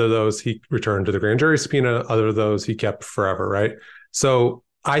 Other of those he returned to the grand jury subpoena. Other of those he kept forever, right? So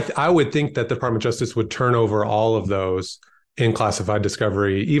I would think that the Department of Justice would turn over all of those in classified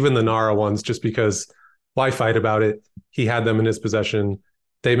discovery, even the NARA ones, just because why fight about it? He had them in his possession.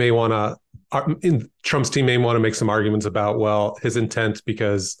 They may want to, Trump's team may want to make some arguments about, well, his intent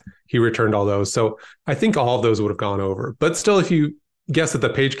because he returned all those. So I think all of those would have gone over. But still, if you guess at the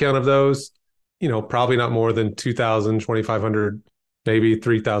page count of those, probably not more than 2,000, 2,500, maybe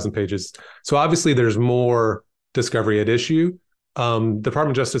 3,000 pages. So obviously there's more discovery at issue. Department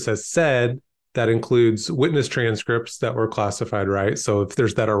of Justice has said that includes witness transcripts that were classified, right? So if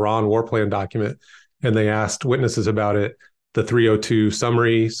there's that Iran war plan document and they asked witnesses about it, the 302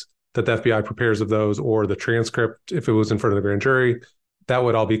 summaries that the FBI prepares of those, or the transcript, if it was in front of the grand jury, that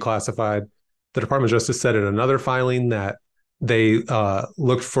would all be classified. The Department of Justice said in another filing that they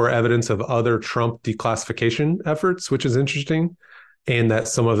looked for evidence of other Trump declassification efforts, which is interesting, and that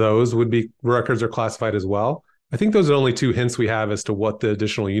some of those would be records are classified as well. I think those are the only two hints we have as to what the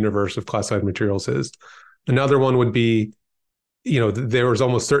additional universe of classified materials is. Another one would be, there has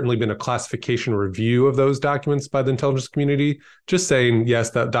almost certainly been a classification review of those documents by the intelligence community, just saying,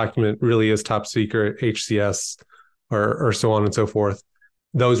 yes, that document really is top secret, HCS, or so on and so forth.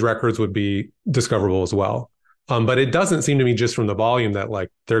 Those records would be discoverable as well. But it doesn't seem to me just from the volume that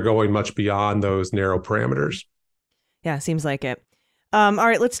they're going much beyond those narrow parameters. Yeah, seems like it. All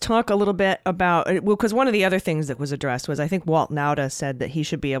right, let's talk a little bit about, because one of the other things that was addressed was I think Walt Nauta said that he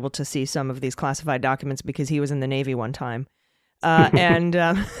should be able to see some of these classified documents because he was in the Navy one time. And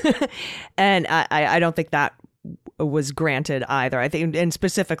I don't think that was granted either. I think, and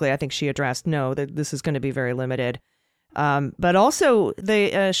specifically, I think she addressed, no, that this is going to be very limited. But also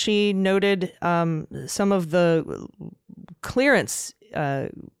she noted some of the clearance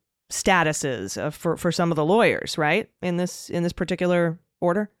statuses for some of the lawyers, right? In this particular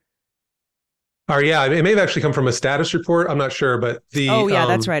order. Yeah, it may have actually come from a status report. I'm not sure, but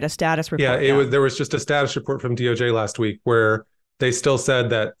that's right, a status report. Yeah, there was just a status report from DOJ last week where they still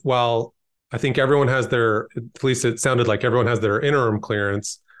said that while I think everyone has at least it sounded like everyone has their interim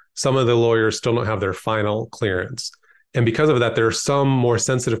clearance, some of the lawyers still don't have their final clearance. And because of that, there are some more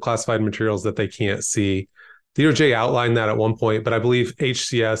sensitive classified materials that they can't see. DOJ outlined that at one point, but I believe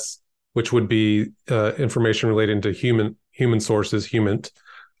HCS, which would be information relating to human sources,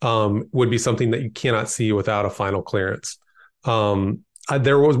 would be something that you cannot see without a final clearance.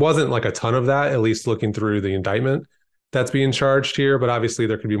 There wasn't a ton of that, at least looking through the indictment that's being charged here, but obviously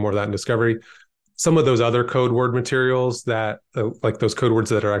there could be more of that in discovery. Some of those other code word materials that, those code words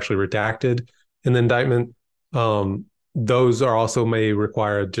that are actually redacted in the indictment, those are also may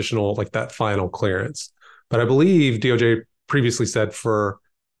require additional, that final clearance. But I believe DOJ previously said for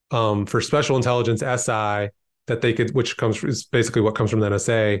special intelligence SI that they could, which is basically what comes from the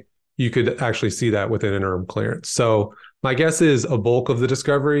NSA, you could actually see that with an interim clearance. So My guess is a bulk of the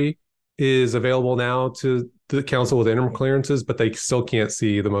discovery is available now to the council with interim clearances, but they still can't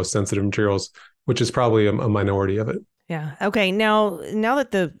see the most sensitive materials, which is probably a minority of it. Yeah. Okay. Now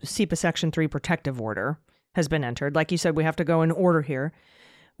that the SEPA Section 3 protective order has been entered, like you said, we have to go in order here.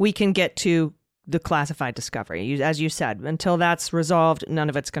 We can get to the classified discovery. As you said, until that's resolved, none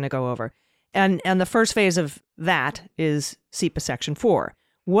of it's going to go over. And the first phase of that is SEPA Section 4.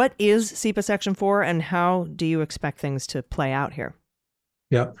 What is SEPA Section 4, and how do you expect things to play out here?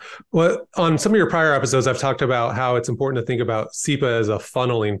 Yeah. Well, on some of your prior episodes, I've talked about how it's important to think about SEPA as a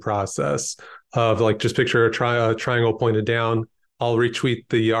funneling process of like, just picture a triangle pointed down. I'll retweet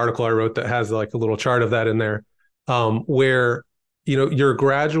the article I wrote that has like a little chart of that in there, where, you're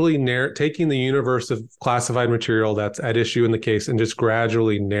gradually taking the universe of classified material that's at issue in the case and just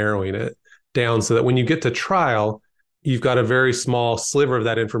gradually narrowing it down so that when you get to trial, you've got a very small sliver of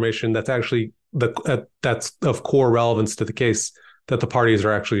that information that's actually that's of core relevance to the case that the parties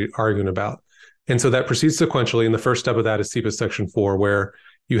are actually arguing about. And so that proceeds sequentially. And the first step of that is SEPA Section 4, where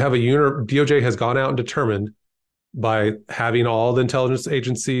you have DOJ has gone out and determined by having all the intelligence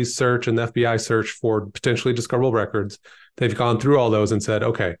agencies search and the FBI search for potentially discoverable records. They've gone through all those and said,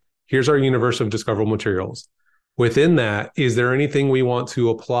 okay, here's our universe of discoverable materials. Within that, is there anything we want to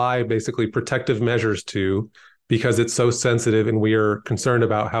apply basically protective measures to because it's so sensitive and we are concerned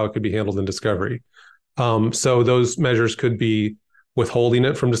about how it could be handled in discovery? So those measures could be withholding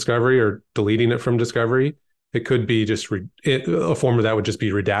it from discovery or deleting it from discovery. It could be just a form of that would just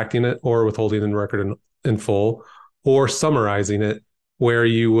be redacting it or withholding the record in full, or summarizing it, where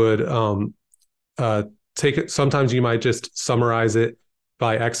you would take it. Sometimes you might just summarize it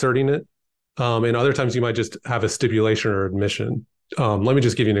by excerpting it, and other times you might just have a stipulation or admission. Let me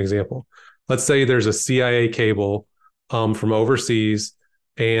just give you an example. Let's say there's a CIA cable from overseas,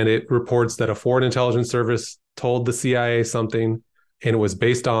 and it reports that a foreign intelligence service told the CIA something, and it was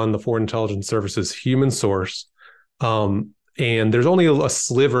based on the Foreign Intelligence Service's human source. And there's only a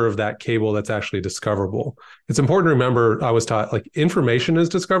sliver of that cable that's actually discoverable. It's important to remember, I was taught, like, information is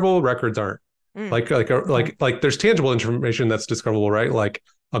discoverable, records aren't. Like there's tangible information that's discoverable, right? Like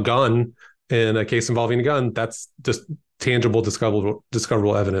a gun in a case involving a gun, that's just tangible,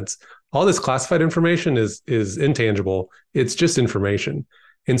 discoverable evidence. All this classified information is intangible. It's just information.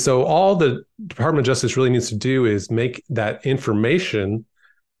 And so all the Department of Justice really needs to do is make that information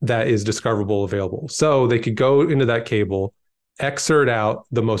that is discoverable available. So they could go into that cable, excerpt out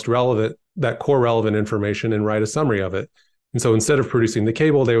the most relevant, that core relevant information, and write a summary of it. And so instead of producing the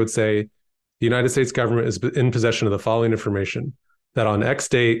cable, they would say, the United States government is in possession of the following information, that on X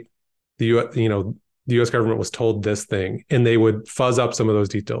date, the U.S. government was told this thing, and they would fuzz up some of those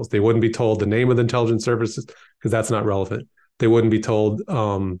details. They wouldn't be told the name of the intelligence services because that's not relevant. They wouldn't be told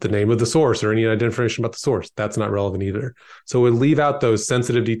the name of the source or any information about the source. That's not relevant either. So it would leave out those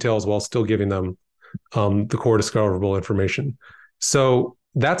sensitive details while still giving them the core discoverable information. So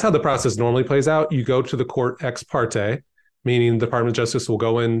that's how the process normally plays out. You go to the court ex parte, meaning the Department of Justice will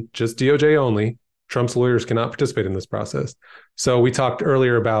go in just DOJ only. Trump's lawyers cannot participate in this process. So we talked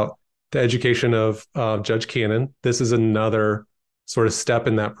earlier about the education of Judge Cannon. This is another sort of step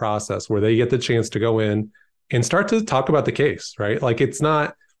in that process where they get the chance to go in and start to talk about the case, right? Like, it's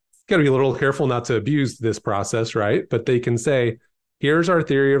not, got to be a little careful not to abuse this process, right? But they can say, here's our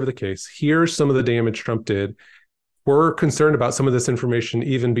theory of the case. Here's some of the damage Trump did. We're concerned about some of this information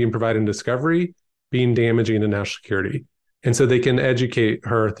even being provided in discovery, being damaging to national security. And so they can educate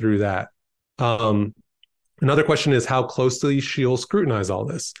her through that. Another question is how closely she'll scrutinize all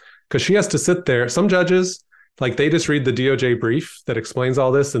this, because she has to sit there. Some judges, like, they just read the DOJ brief that explains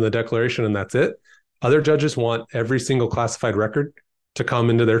all this in the declaration, and that's it. Other judges want every single classified record to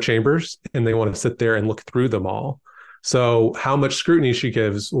come into their chambers, and they want to sit there and look through them all. So how much scrutiny she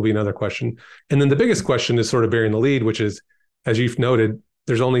gives will be another question. And then the biggest question is sort of bearing the lead, which is, as you've noted,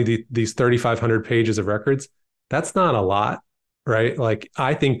 there's only these 3,500 pages of records. That's not a lot, right? Like,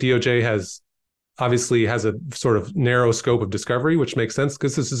 I think DOJ obviously has a sort of narrow scope of discovery, which makes sense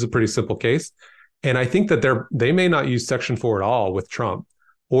because this is a pretty simple case. And I think that they may not use Section 4 at all with Trump,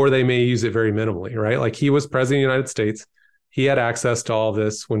 or they may use it very minimally, right? Like, he was president of the United States. He had access to all of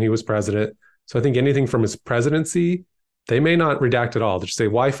this when he was president. So I think anything from his presidency, they may not redact at all. They just say,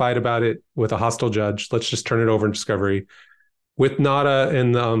 why fight about it with a hostile judge? Let's just turn it over in discovery. With Nada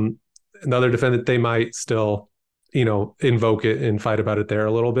and another defendant, they might still, invoke it and fight about it there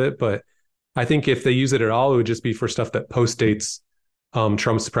a little bit. But I think if they use it at all, it would just be for stuff that postdates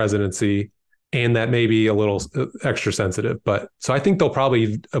Trump's presidency, and that may be a little extra sensitive. But so I think they'll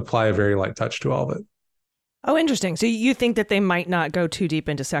probably apply a very light touch to all of it. Oh, interesting. So you think that they might not go too deep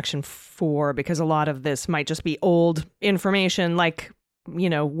into Section 4 because a lot of this might just be old information, like,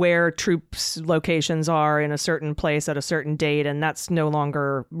 where troops locations are in a certain place at a certain date, and that's no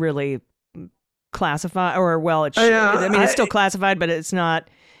longer really classified, or, well, it's still classified, but it's not,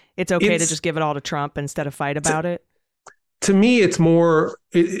 it's okay to just give it all to Trump instead of fight about it. To me, it's more,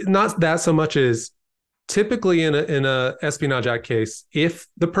 not that so much as typically in a Espionage Act case, if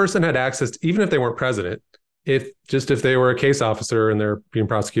the person had access to, even if they weren't president, if they were a case officer and they're being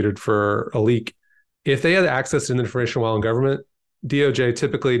prosecuted for a leak, if they had access to information while in government, DOJ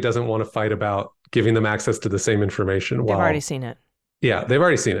typically doesn't want to fight about giving them access to the same information. They've already seen it. Yeah, they've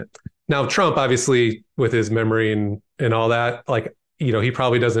already seen it. Now, Trump, obviously, with his memory and all that, he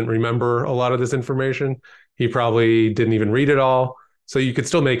probably doesn't remember a lot of this information. He probably didn't even read it all. So you could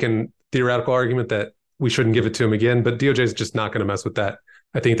still make a theoretical argument that we shouldn't give it to him again, but DOJ is just not going to mess with that.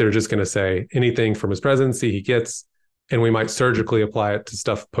 I think they're just going to say anything from his presidency he gets, and we might surgically apply it to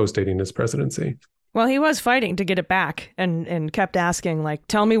stuff post-dating his presidency. Well, he was fighting to get it back and kept asking,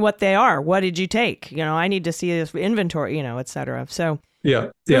 tell me what they are. What did you take? I need to see this inventory, et cetera. So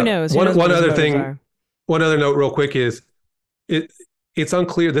who knows? One other note real quick is it's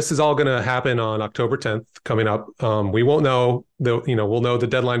unclear. This is all going to happen on October 10th coming up. We won't know, we'll know the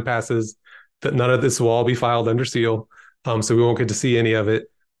deadline passes, that none of this will all be filed under seal. So we won't get to see any of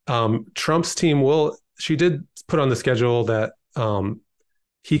it. Trump's team she did put on the schedule that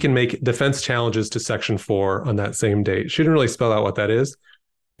he can make defense challenges to Section 4 on that same date. She didn't really spell out what that is.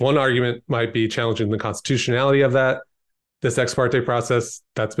 One argument might be challenging the constitutionality of that. This ex parte process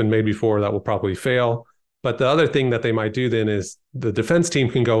that's been made before, that will probably fail. But the other thing that they might do then is the defense team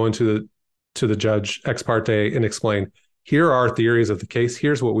can go into the judge ex parte and explain, here are our theories of the case.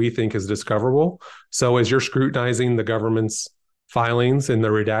 Here's what we think is discoverable. So as you're scrutinizing the government's filings and the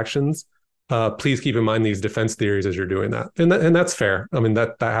redactions, please keep in mind these defense theories as you're doing that. And that's fair. I mean,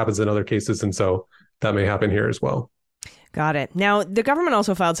 that happens in other cases. And so that may happen here as well. Got it. Now, the government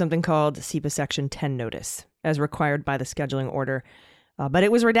also filed something called CIPA Section 10 notice, as required by the scheduling order, but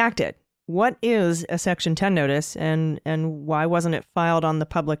it was redacted. What is a Section 10 notice, and why wasn't it filed on the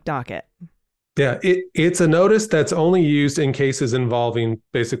public docket? Yeah, it's a notice that's only used in cases involving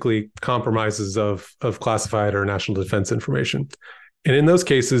basically compromises of classified or national defense information. And in those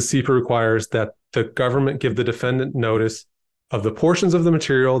cases, CIPA requires that the government give the defendant notice of the portions of the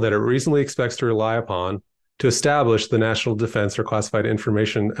material that it reasonably expects to rely upon to establish the national defense or classified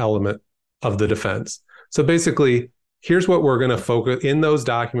information element of the defense. So basically, here's what we're going to focus in those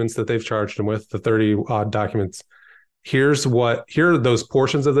documents that they've charged him with, the 30 odd documents. Here are those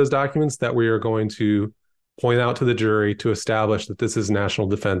portions of those documents that we are going to point out to the jury to establish that this is national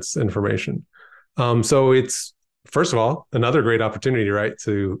defense information. So it's, first of all, another great opportunity, right,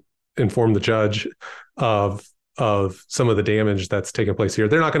 to inform the judge of some of the damage that's taken place here.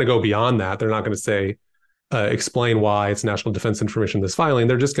 They're not going to go beyond that. They're not going to say, explain why it's national defense information, this filing.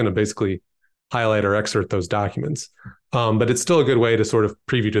 They're just going to basically highlight or excerpt those documents. But it's still a good way to sort of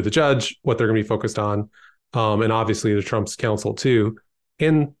preview to the judge what they're going to be focused on. And obviously to Trump's counsel too.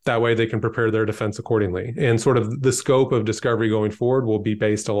 And that way they can prepare their defense accordingly. And sort of the scope of discovery going forward will be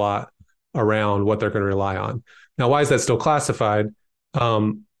based a lot around what they're going to rely on. Now, why is that still classified?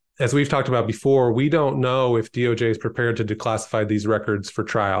 As we've talked about before, we don't know if DOJ is prepared to declassify these records for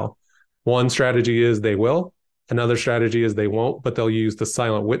trial. One strategy is they will. Another strategy is they won't, but they'll use the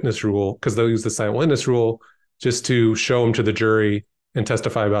silent witness rule, because they'll use the silent witness rule just to show them to the jury and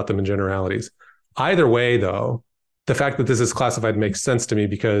testify about them in generalities. Either way, though, the fact that this is classified makes sense to me,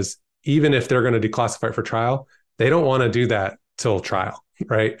 because even if they're going to declassify it for trial, they don't want to do that till trial,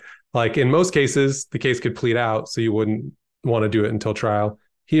 right? Like in most cases, the case could plead out, so you wouldn't want to do it until trial.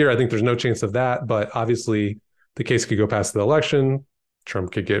 Here, I think there's no chance of that, but obviously the case could go past the election.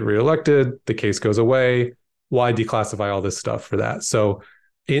 Trump could get reelected. The case goes away. Why declassify all this stuff for that? So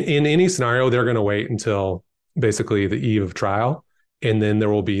in any scenario, they're going to wait until basically the eve of trial. And then there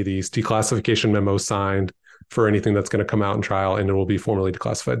will be these declassification memos signed for anything that's going to come out in trial, and it will be formally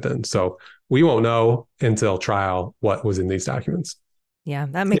declassified then. So we won't know until trial what was in these documents. Yeah,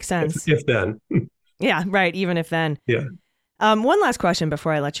 that makes sense. If then. Yeah, right. Even if then. Yeah. One last question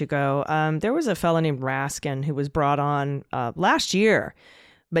before I let you go. There was a fellow named Raskin who was brought on last year,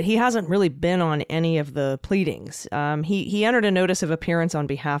 but he hasn't really been on any of the pleadings. He entered a notice of appearance on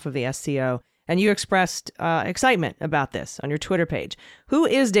behalf of the SCO, and you expressed excitement about this on your Twitter page. Who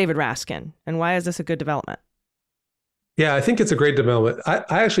is David Raskin, and why is this a good development? Yeah, I think it's a great development.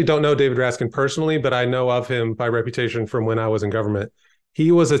 I actually don't know David Raskin personally, but I know of him by reputation from when I was in government.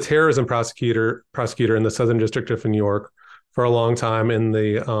 He was a terrorism prosecutor in the Southern District of New York for a long time. In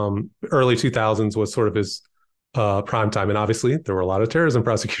the early 2000s was sort of his prime time. And obviously there were a lot of terrorism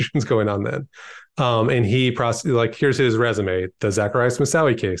prosecutions going on then. And here's his resume: the Zacharias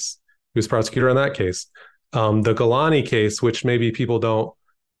Moussaoui case. He was prosecutor on that case. The Golani case, which maybe people don't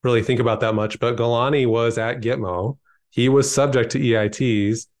really think about that much, but Golani was at Gitmo. He was subject to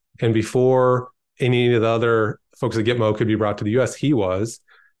EITs. And before any of the other folks at Gitmo could be brought to the U.S., he was,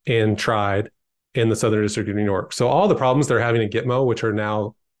 and tried in the Southern District of New York. So all the problems they're having at Gitmo, which are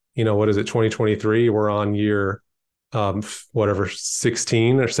now, 2023, we're on year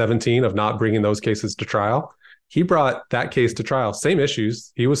 16 or 17 of not bringing those cases to trial. He brought that case to trial. Same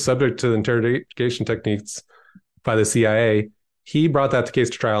issues. He was subject to the interrogation techniques by the CIA. He brought that case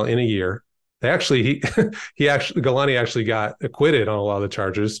to trial in a year. Golani actually got acquitted on a lot of the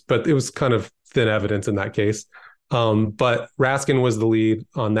charges, but it was kind of thin evidence in that case. But Raskin was the lead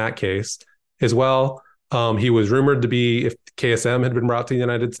on that case as well. He was rumored to be, if KSM had been brought to the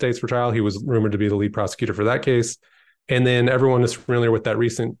United States for trial, he was rumored to be the lead prosecutor for that case. And then everyone is familiar with that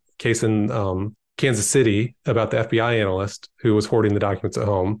recent case in Kansas City about the FBI analyst who was hoarding the documents at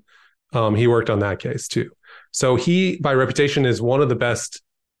home. He worked on that case too. So he, by reputation, is one of the best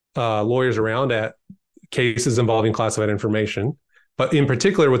lawyers around at cases involving classified information. But in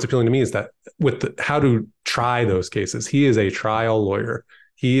particular, what's appealing to me is that how to try those cases. He is a trial lawyer.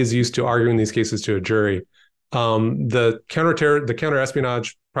 He is used to arguing these cases to a jury. The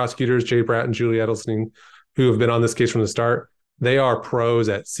counter-espionage prosecutors, Jay Bratt and Julie Edelstein, who have been on this case from the start, they are pros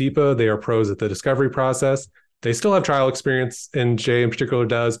at SIPA. They are pros at the discovery process. They still have trial experience, and Jay in particular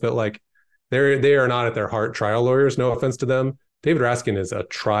does, but they are not at their heart trial lawyers. No offense to them. David Raskin is a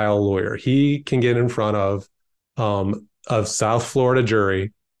trial lawyer. He can get in front of South Florida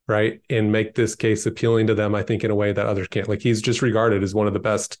jury, right, and make this case appealing to them, I think, in a way that others can't. He's just regarded as one of the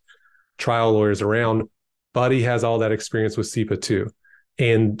best trial lawyers around, but he has all that experience with SIPA too.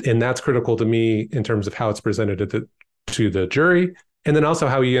 And that's critical to me in terms of how it's presented to the jury, and then also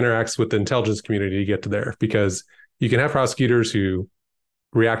how he interacts with the intelligence community to get to there, because you can have prosecutors who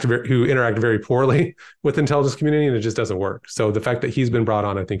interact very poorly with the intelligence community, and it just doesn't work. So the fact that he's been brought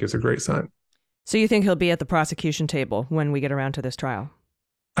on, I think, is a great sign. So you think he'll be at the prosecution table when we get around to this trial?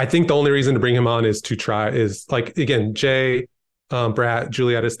 I think the only reason to bring him on is to try again, Jay, Bratt,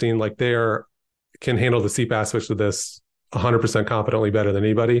 Julie Edelstein, they can handle the SIPA aspects of this 100% competently better than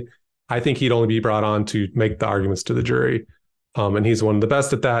anybody. I think he'd only be brought on to make the arguments to the jury. And he's one of the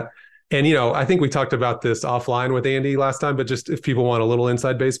best at that. And, I think we talked about this offline with Andy last time, but just if people want a little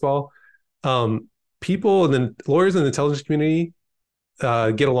inside baseball, people and then lawyers in the intelligence community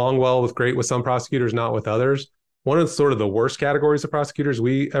get along well with some prosecutors, not with others. One of the worst categories of prosecutors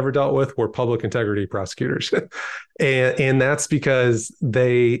we ever dealt with were public integrity prosecutors. and that's because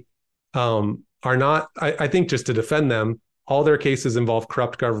they are not, I think, just to defend them, all their cases involve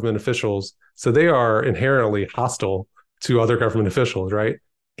corrupt government officials. So they are inherently hostile to other government officials, right?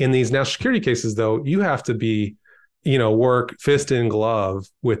 In these national security cases, though, you have to be, work fist in glove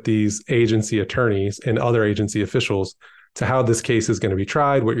with these agency attorneys and other agency officials to how this case is going to be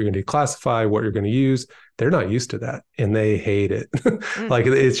tried, what you're going to declassify, what you're going to use. They're not used to that, and they hate it.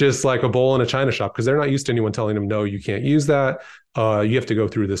 It's just like a bowl in a china shop, because they're not used to anyone telling them, no, you can't use that. You have to go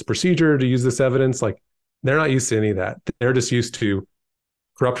through this procedure to use this evidence. They're not used to any of that. They're just used to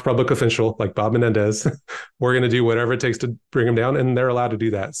corrupt public official like Bob Menendez. We're going to do whatever it takes to bring him down, and they're allowed to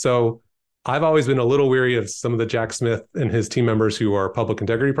do that. So I've always been a little weary of some of the Jack Smith and his team members who are public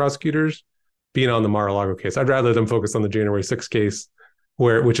integrity prosecutors being on the Mar-a-Lago case. I'd rather them focus on the January 6th case,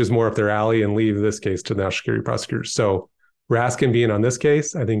 which is more up their alley, and leave this case to national security prosecutors. So Raskin being on this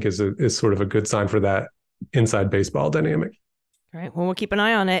case, I think, is sort of a good sign for that inside baseball dynamic. All right. Well, we'll keep an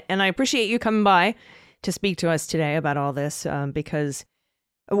eye on it. And I appreciate you coming by to speak to us today about all this, because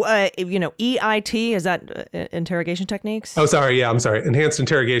EIT, is that interrogation techniques? Oh, sorry. Yeah, I'm sorry. Enhanced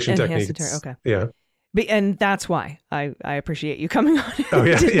interrogation techniques. Okay. Yeah. And that's why I appreciate you coming on to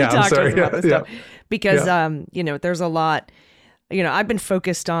I'm talk to sorry. us about this stuff. Because, Yeah. There's a lot, I've been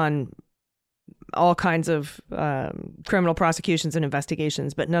focused on all kinds of criminal prosecutions and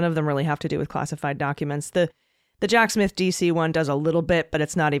investigations, but none of them really have to do with classified documents. The Jack Smith DC one does a little bit, but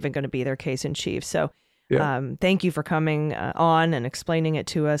it's not even going to be their case in chief. So thank you for coming on and explaining it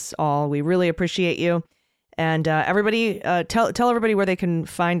to us all. We really appreciate you. And everybody, tell everybody where they can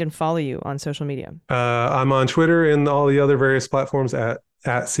find and follow you on social media. I'm on Twitter and all the other various platforms at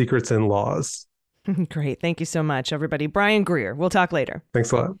Secrets and Laws. Great. Thank you so much, everybody. Brian Greer. We'll talk later.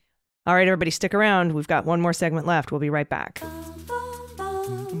 Thanks a lot. All right, everybody, stick around. We've got one more segment left. We'll be right back.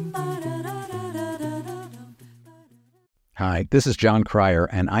 Hi, this is John Cryer,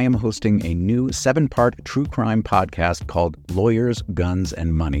 and I am hosting a new 7-part true crime podcast called Lawyers, Guns,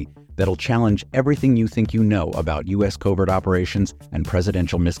 and Money that'll challenge everything you think you know about U.S. covert operations and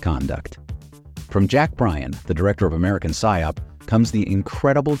presidential misconduct. From Jack Bryan, the director of American PSYOP, comes the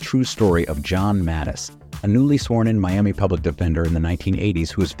incredible true story of John Mattis, a newly sworn-in Miami public defender in the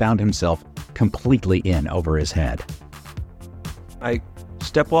 1980s who has found himself completely in over his head. I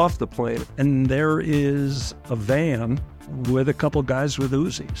step off the plane, and there is a van with a couple guys with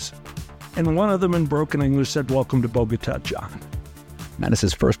Uzis. And one of them in broken English said, "Welcome to Bogota, John."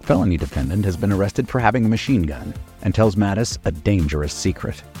 Mattis's first felony defendant has been arrested for having a machine gun and tells Mattis a dangerous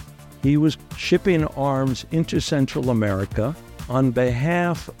secret. He was shipping arms into Central America on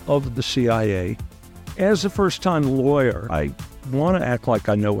behalf of the CIA. As a first-time lawyer, I want to act like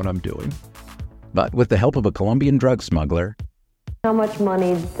I know what I'm doing. But with the help of a Colombian drug smuggler, How much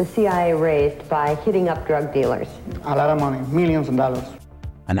money the CIA raised by hitting up drug dealers? A lot of money, millions of dollars.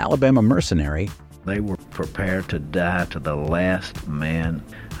 an Alabama mercenary, they were prepared to die to the last man.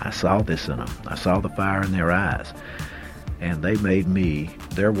 I saw this in them. I saw the fire in their eyes. And they made me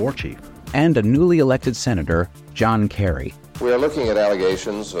their war chief. and a newly elected Senator, John Kerry. We are looking at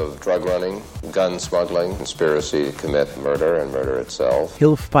allegations of drug running, gun smuggling, conspiracy to commit murder and murder itself.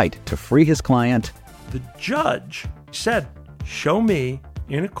 He'll fight to free his client. The judge said, show me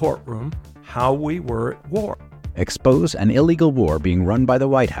in a courtroom how we were at war. Expose an illegal war being run by the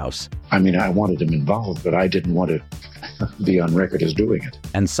White House. I mean, I wanted him involved, but I didn't want to be on record as doing it.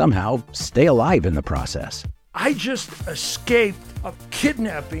 And somehow stay alive in the process. I just escaped a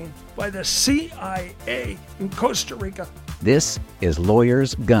kidnapping by the CIA in Costa Rica. This is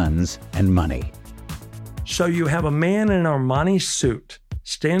Lawyers, Guns, and Money. So you have a man in an Armani suit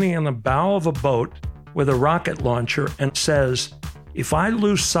standing on the bow of a boat with a rocket launcher and says, if I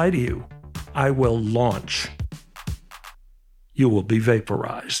lose sight of you, I will launch. You will be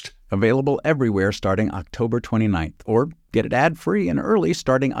vaporized. Available everywhere starting October 29th, or get it ad-free and early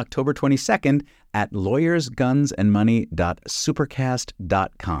starting October 22nd at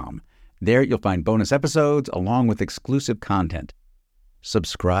lawyersgunsandmoney.supercast.com. There you'll find bonus episodes along with exclusive content.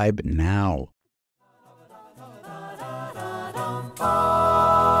 Subscribe now.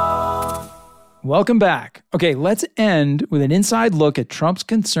 Welcome back. Okay, let's end with an inside look at Trump's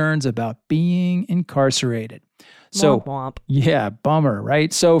concerns about being incarcerated. So, Womp womp. Yeah, bummer,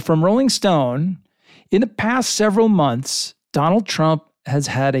 right? So from Rolling Stone, in the past several months, Donald Trump has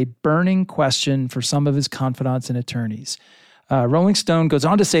had a burning question for some of his confidants and attorneys. Rolling Stone goes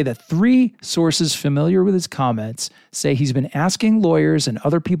on to say that 3 sources familiar with his comments say he's been asking lawyers and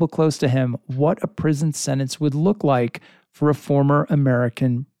other people close to him what a prison sentence would look like for a former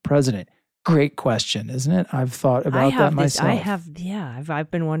American president. Great question, isn't it? I've thought about that myself.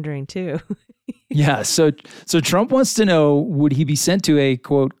 I've been wondering too. Yeah, so Trump wants to know, would he be sent to a,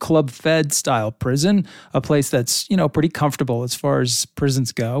 quote, Club Fed style prison, a place that's, pretty comfortable as far as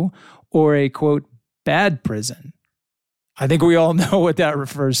prisons go, or a, quote, bad prison? I think we all know what that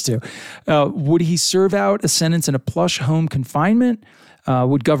refers to. Would he serve out a sentence in a plush home confinement?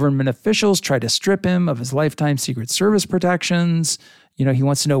 Would government officials try to strip him of his lifetime Secret Service protections? He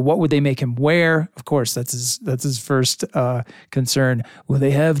wants to know, what would they make him wear? Of course, that's his first concern. Will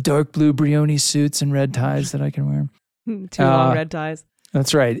they have dark blue Brioni suits and red ties that I can wear? 2 long red ties.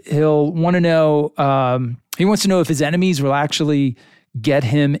 That's right. He'll want to know, he wants to know if his enemies will actually get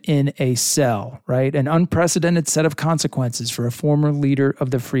him in a cell, right? An unprecedented set of consequences for a former leader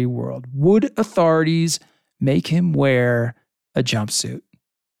of the free world. Would authorities make him wear a jumpsuit?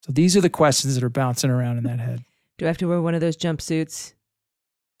 So these are the questions that are bouncing around in that head. Do I have to wear one of those jumpsuits?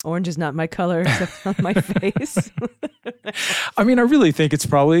 Orange is not my color, except on my face. I mean, I really think it's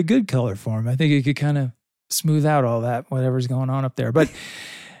probably a good color for him. I think it could kind of smooth out all that, whatever's going on up there. But,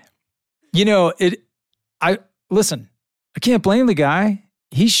 listen, I can't blame the guy.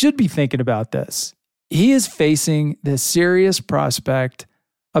 He should be thinking about this. He is facing the serious prospect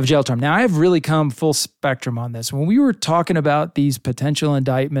of jail term. Now, I have really come full spectrum on this. When we were talking about these potential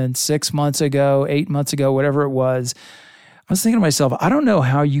indictments 6 months ago, 8 months ago, whatever it was, I was thinking to myself, I don't know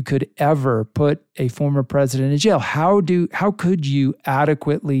how you could ever put a former president in jail. How could you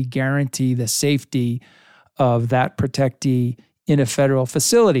adequately guarantee the safety of that protectee in a federal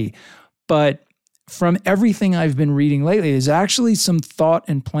facility? But from everything I've been reading lately, there's actually some thought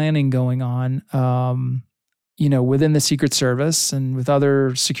and planning going on, within the Secret Service and with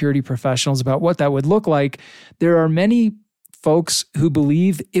other security professionals about what that would look like. There are many folks who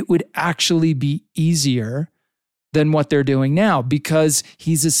believe it would actually be easier than what they're doing now, because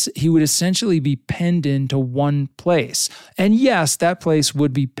he would essentially be penned into one place. And yes, that place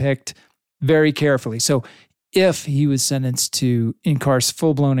would be picked very carefully. So if he was sentenced to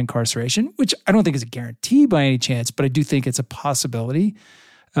full-blown incarceration, which I don't think is a guarantee by any chance, but I do think it's a possibility,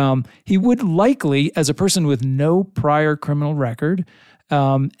 He would likely, as a person with no prior criminal record,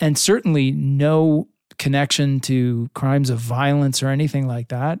 and certainly no connection to crimes of violence or anything like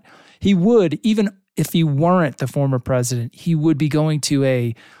that, he would, even if he weren't the former president, he would be going to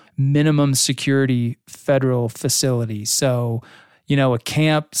a minimum security federal facility. So, a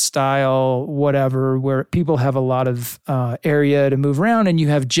camp style, whatever, where people have a lot of area to move around, and you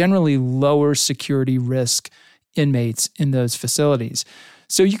have generally lower security risk inmates in those facilities.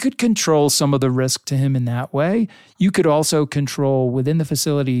 So you could control some of the risk to him in that way. You could also control within the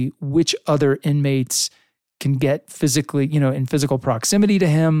facility which other inmates can get physically, in physical proximity to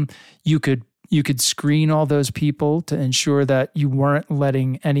him. You could screen all those people to ensure that you weren't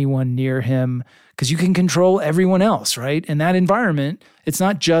letting anyone near him, because you can control everyone else, right? In that environment, it's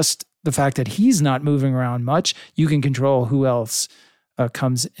not just the fact that he's not moving around much. You can control who else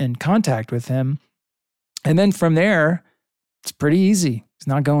comes in contact with him. And then from there, it's pretty easy. It's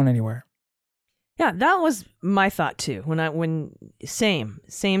not going anywhere. Yeah, that was my thought too.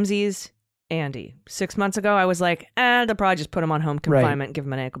 Samesies, Andy. 6 months ago, I was like, they'll probably just put him on home confinement and give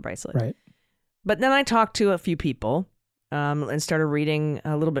him an ankle bracelet. Right. But then I talked to a few people and started reading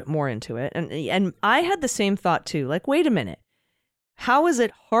a little bit more into it. And I had the same thought too. Like, wait a minute. How is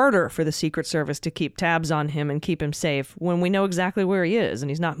it harder for the Secret Service to keep tabs on him and keep him safe when we know exactly where he is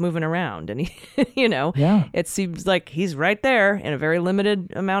and he's not moving around? And he, It seems like he's right there in a very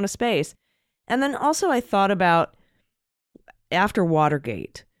limited amount of space. And then also I thought about after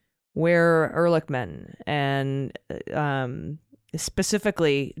Watergate, where Ehrlichman and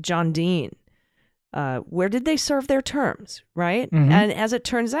specifically John Dean, where did they serve their terms, right? Mm-hmm. And as it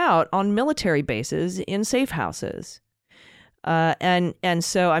turns out, on military bases in safe houses. And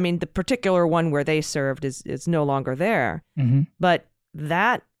so, I mean, the particular one where they served is no longer there. Mm-hmm. But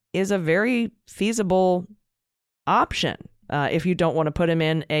that is a very feasible option if you don't want to put him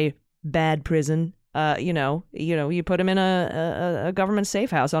in a bad prison. You put him in a government safe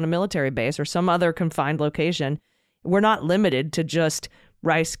house on a military base or some other confined location. We're not limited to just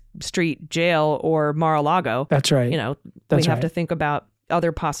Rice Street Jail or Mar-a-Lago. That's right. We have to think about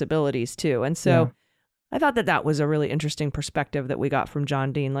other possibilities too. And so I thought that was a really interesting perspective that we got from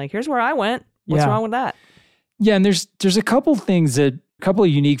John Dean. Like, here's where I went. What's wrong with that? Yeah, and there's a couple of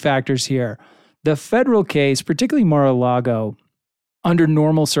unique factors here. The federal case, particularly Mar-a-Lago, under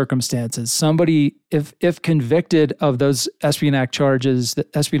normal circumstances, somebody, if convicted of those Espionage Act charges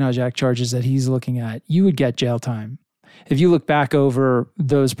that he's looking at, you would get jail time. If you look back over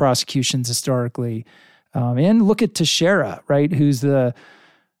those prosecutions historically, and look at Teixeira, right, who's the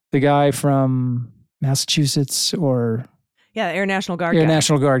guy from Massachusetts or... Yeah, Air National Guard guy. Air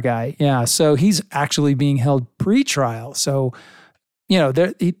National Guard guy, yeah. So he's actually being held pre-trial. So,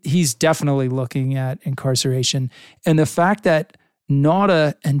 he's definitely looking at incarceration. And the fact that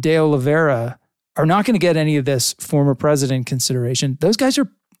Nauta and De Oliveira are not going to get any of this former president consideration, those guys are,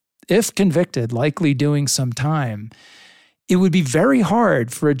 if convicted, likely doing some time. It would be very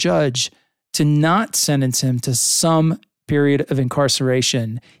hard for a judge to not sentence him to some period of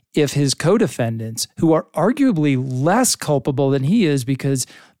incarceration if his co-defendants, who are arguably less culpable than he is because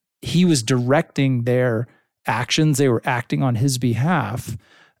he was directing their actions, they were acting on his behalf,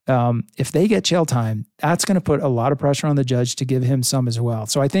 if they get jail time, that's going to put a lot of pressure on the judge to give him some as well.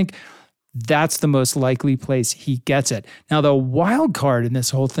 So I think that's the most likely place he gets it. Now, the wild card in this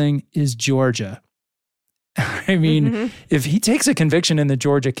whole thing is Georgia. I mean, if he takes a conviction in the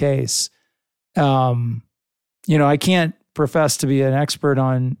Georgia case, I can't profess to be an expert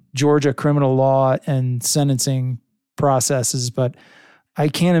on Georgia criminal law and sentencing processes, but I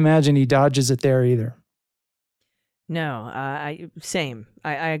can't imagine he dodges it there either. No, same.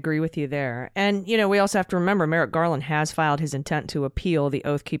 I agree with you there. And, we also have to remember Merrick Garland has filed his intent to appeal the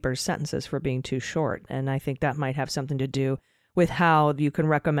Oath Keepers' sentences for being too short. And I think that might have something to do with how you can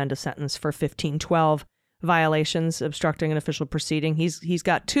recommend a sentence for 1512 violations, obstructing an official proceeding. He's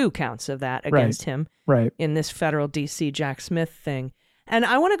got 2 counts of that against him in this federal DC Jack Smith thing. And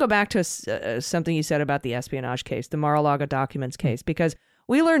I want to go back to something you said about the espionage case, the Mar-a-Lago documents case, because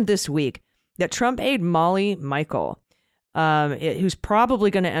we learned this week that Trump aide Molly Michael, who's probably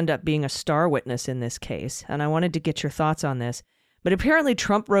going to end up being a star witness in this case, and I wanted to get your thoughts on this, but apparently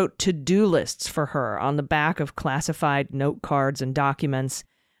Trump wrote to-do lists for her on the back of classified note cards and documents,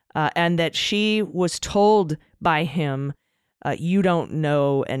 and that she was told by him, you don't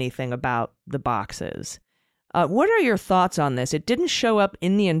know anything about the boxes. What are your thoughts on this? It didn't show up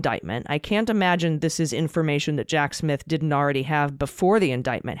in the indictment. I can't imagine this is information that Jack Smith didn't already have before the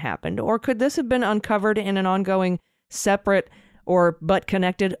indictment happened. Or could this have been uncovered in an ongoing separate but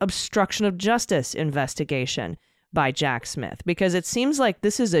connected obstruction of justice investigation? by Jack Smith? Because it seems like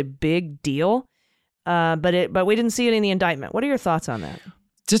this is a big deal, but we didn't see it in the indictment. What are your thoughts on that?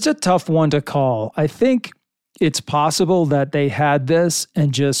 Just a tough one to call. I think it's possible that they had this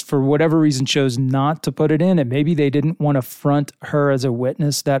and just for whatever reason chose not to put it in, and maybe they didn't want to front her as a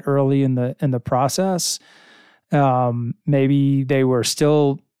witness that early in the process. Maybe they were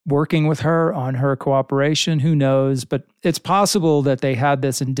still working with her on her cooperation. Who knows? But it's possible that they had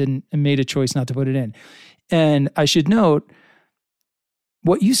this and made a choice not to put it in. And I should note,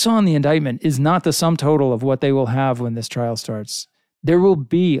 what you saw in the indictment is not the sum total of what they will have when this trial starts. There will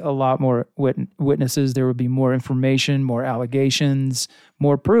be a lot more witnesses. There will be more information, more allegations,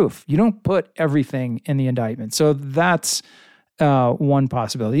 more proof. You don't put everything in the indictment. So that's one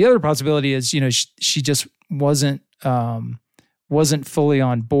possibility. The other possibility is, she just wasn't fully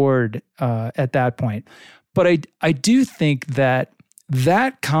on board at that point. But I do think that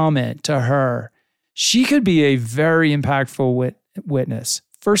comment to her, she could be a very impactful witness.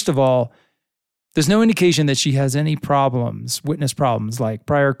 First of all, there's no indication that she has any witness problems, like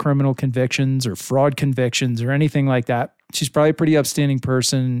prior criminal convictions or fraud convictions or anything like that. She's probably a pretty upstanding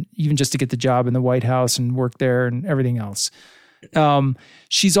person, even just to get the job in the White House and work there and everything else.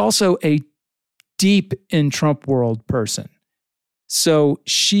 She's also a deep in Trump world person. So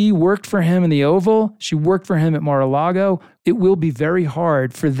she worked for him in the Oval. She worked for him at Mar-a-Lago. It will be very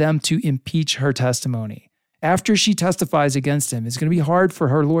hard for them to impeach her testimony. After she testifies against him, it's going to be hard for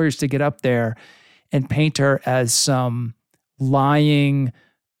her lawyers to get up there and paint her as some lying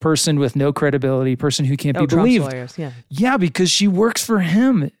person with no credibility, person who can't be believed. Trump's lawyers, yeah. Yeah, because she works for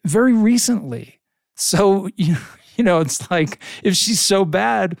him very recently. So, it's like, if she's so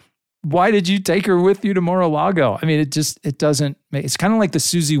bad, why did you take her with you to Mar-a-Lago? I mean, it doesn't make, it's kind of like the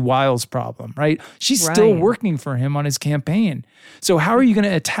Susie Wiles problem, right? She's still working for him on his campaign. So how are you going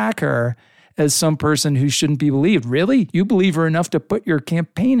to attack her as some person who shouldn't be believed? Really? You believe her enough to put your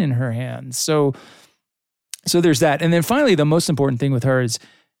campaign in her hands. So there's that. And then finally, the most important thing with her is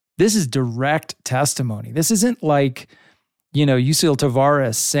this is direct testimony. This isn't like, Yuscil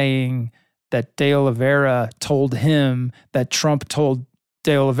Tavares saying that De Oliveira told him that Trump told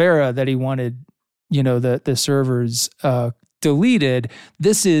De Oliveira that he wanted, the servers deleted.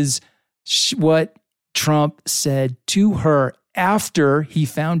 This is what Trump said to her after he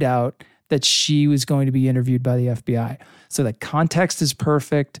found out that she was going to be interviewed by the FBI. So the context is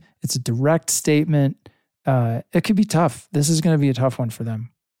perfect. It's a direct statement. It could be tough. This is going to be a tough one for them.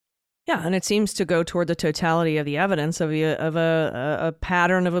 Yeah, and it seems to go toward the totality of the evidence of a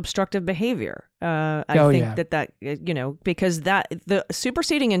pattern of obstructive behavior. I think that because the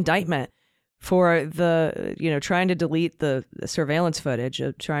superseding indictment for the trying to delete the surveillance footage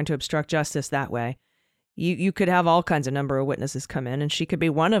of trying to obstruct justice that way, you could have all kinds of number of witnesses come in, and she could be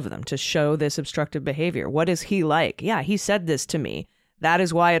one of them to show this obstructive behavior. What is he like? Yeah, he said this to me. That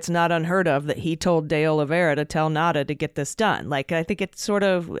is why it's not unheard of that he told De Oliveira to tell Nada to get this done. Like, I think it sort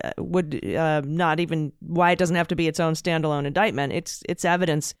of would not even why it doesn't have to be its own standalone indictment. It's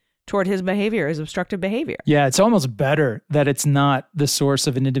evidence toward his behavior, his obstructive behavior. Yeah, it's almost better that it's not the source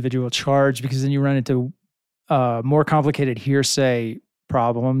of an individual charge, because then you run into more complicated hearsay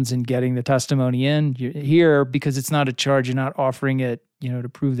problems in getting the testimony in. Here, because it's not a charge, you're not offering it, to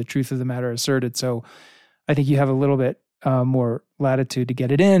prove the truth of the matter asserted. So I think you have a little bit more latitude to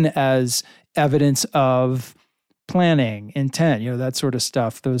get it in as evidence of planning, intent, that sort of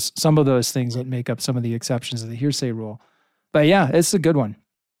stuff. Some of those things that make up some of the exceptions of the hearsay rule. But yeah, it's a good one.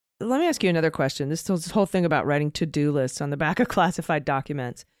 Let me ask you another question. This whole thing about writing to-do lists on the back of classified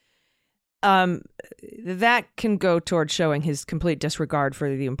documents, that can go toward showing his complete disregard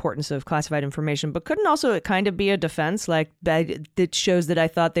for the importance of classified information, but couldn't also it kind of be a defense? Like, that shows that I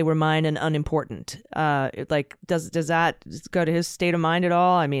thought they were mine and unimportant. Does that go to his state of mind at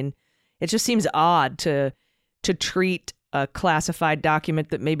all? I mean, it just seems odd to treat a classified document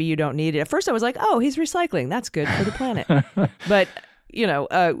that maybe you don't need. At first I was like, oh, he's recycling. That's good for the planet. But,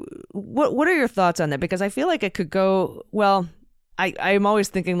 what are your thoughts on that? Because I feel like it could go, well, I'm always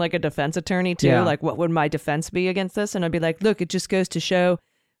thinking like a defense attorney too. Yeah. Like, what would my defense be against this? And I'd be like, look, it just goes to show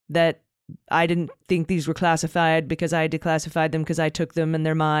that I didn't think these were classified because I declassified them because I took them and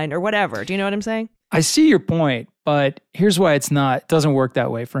they're mine or whatever. Do you know what I'm saying? I see your point, but here's why it doesn't work that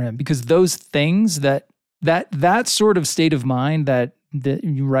way for him. Because those things that sort of state of mind that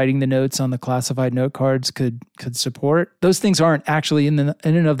writing the notes on the classified note cards could support, those things aren't actually in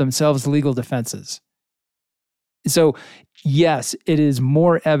and of themselves legal defenses. So yes, it is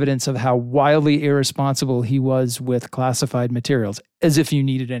more evidence of how wildly irresponsible he was with classified materials, as if you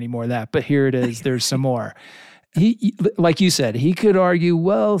needed any more of that. But here it is, there's some more. He, like you said, he could argue,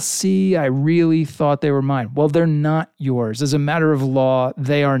 well, see, I really thought they were mine. Well, they're not yours. As a matter of law,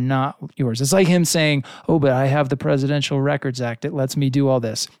 they are not yours. It's like him saying, oh, but I have the Presidential Records Act. It lets me do all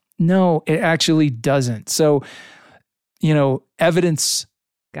this. No, it actually doesn't. So, evidence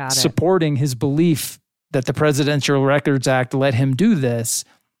supporting his belief that the Presidential Records Act let him do this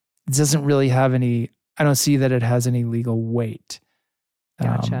doesn't really have any, I don't see that it has any legal weight.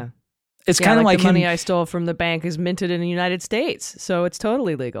 Gotcha. It's kind of like the money I stole from the bank is minted in the United States, so it's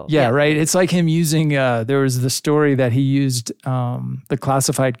totally legal. Yeah, right. It's like him using, there was the story that he used the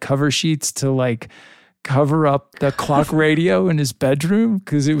classified cover sheets to cover up the clock radio in his bedroom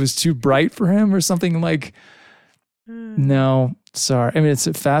because it was too bright for him or something like. No, sorry. I mean, it's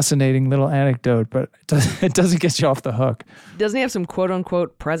a fascinating little anecdote, but it doesn't get you off the hook. Doesn't he have some quote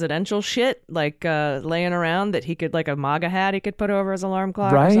unquote presidential shit laying around that he could, like a MAGA hat he could put over his alarm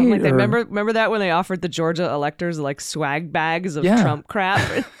clock or something like that? Remember that when they offered the Georgia electors swag bags of Trump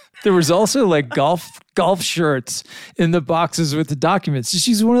crap? There was also golf shirts in the boxes with the documents. Just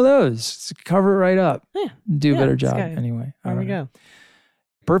use one of those. Just cover it right up. Yeah. Do a better job anyway. There we go.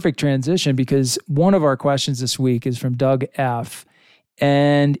 Perfect transition, because one of our questions this week is from Doug F.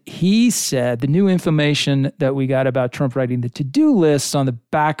 And he said the new information that we got about Trump writing the to-do lists on the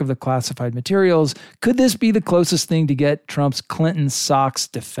back of the classified materials, could this be the closest thing to get Trump's Clinton socks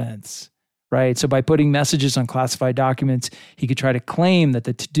defense? Right? So by putting messages on classified documents, he could try to claim that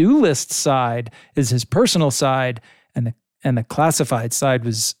the to-do list side is his personal side and the classified side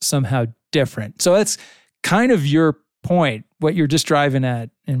was somehow different. So that's kind of your point, what you're just driving at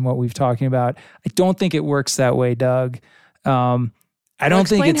and what we've talking about. I don't think it works that way, Doug. I don't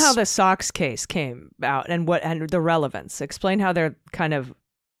think explain how the Sox case came out and the relevance. Explain how they're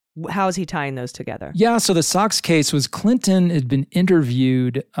how is he tying those together? Yeah, so the Sox case was Clinton had been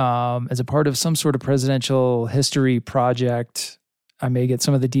interviewed as a part of some sort of presidential history project. I may get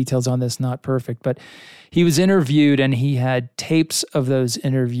some of the details on this, not perfect, but he was interviewed and he had tapes of those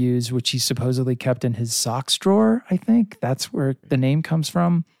interviews, which he supposedly kept in his socks drawer, I think. That's where the name comes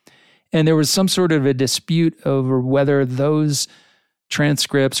from. And there was some sort of a dispute over whether those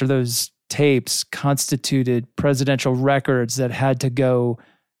transcripts or those tapes constituted presidential records that had to go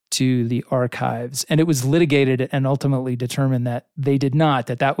to the archives. And it was litigated and ultimately determined that they did not,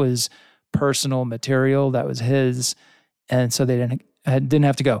 that was personal material, that was his. And so they didn't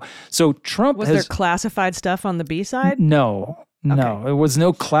have to go. So Trump was there classified stuff on the B side? No, it was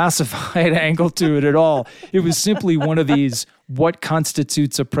no classified angle to it at all. It was simply one of these, what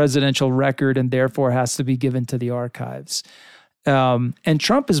constitutes a presidential record and therefore has to be given to the archives. And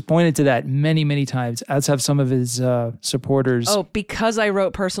Trump has pointed to that many, many times, as have some of his supporters. Oh, because I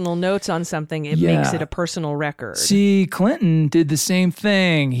wrote personal notes on something, it makes it a personal record. See, Clinton did the same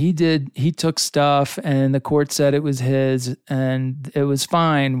thing. He took stuff and the court said it was his and it was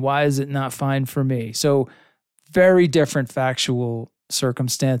fine. Why is it not fine for me? So very different factual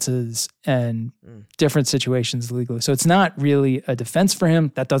circumstances and different situations legally. So it's not really a defense for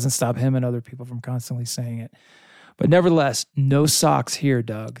him. That doesn't stop him and other people from constantly saying it. But nevertheless, no socks here,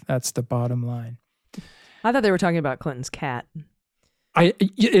 Doug. That's the bottom line. I thought they were talking about Clinton's cat.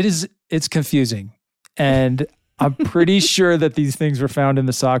 It's confusing. And I'm pretty sure that these things were found in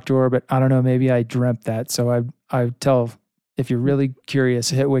the sock drawer, but I don't know, maybe I dreamt that. So I tell, if you're really curious,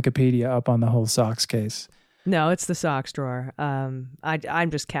 hit Wikipedia up on the whole socks case. No, it's the socks drawer. I'm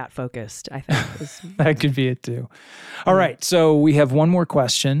just cat focused, I think. That could be it too. All right. So we have one more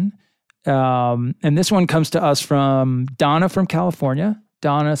question. And this one comes to us from Donna from California.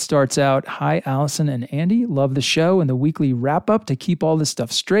 Donna starts out, hi, Allison and Andy. Love the show and the weekly wrap up to keep all this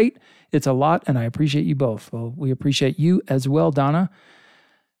stuff straight. It's a lot and I appreciate you both. Well, we appreciate you as well, Donna.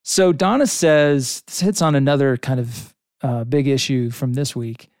 So Donna says, this hits on another kind of big issue from this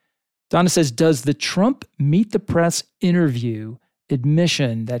week. Donna says, does the Trump Meet the Press interview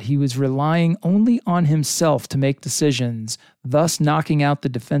admission that he was relying only on himself to make decisions, thus knocking out the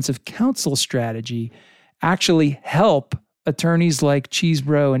defensive counsel strategy, actually help attorneys like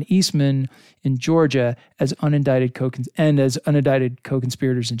Cheesebro and Eastman in Georgia as unindicted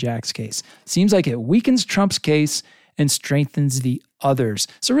co-conspirators in Jack's case? Seems like it weakens Trump's case and strengthens the others.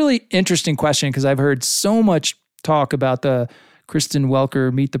 It's a really interesting question because I've heard so much talk about the Kristen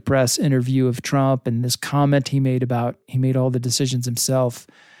Welker Meet the Press interview of Trump and this comment he made about he made all the decisions himself.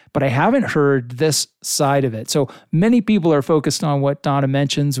 But I haven't heard this side of it. So many people are focused on what Donna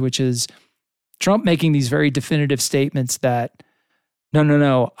mentions, which is Trump making these very definitive statements that,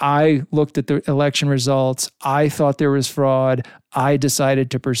 no, I looked at the election results. I thought there was fraud. I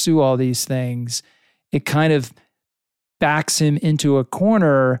decided to pursue all these things. It kind of backs him into a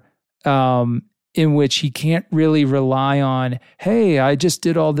corner in which he can't really rely on, hey, I just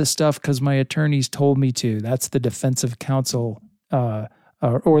did all this stuff because my attorneys told me to. That's the defensive counsel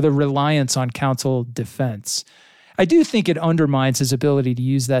or the reliance on counsel defense. I do think it undermines his ability to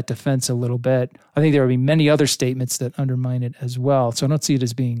use that defense a little bit. I think there will be many other statements that undermine it as well. So I don't see it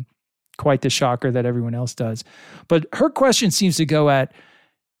as being quite the shocker that everyone else does. But her question seems to go at,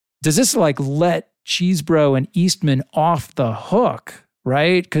 does this like let Cheesebro and Eastman off the hook,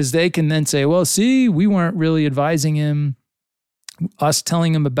 right? Because they can then say, well, see, we weren't really advising him. Us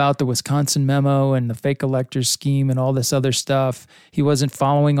telling him about the Wisconsin memo and the fake electors scheme and all this other stuff, he wasn't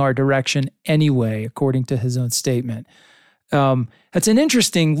following our direction anyway, according to his own statement. That's an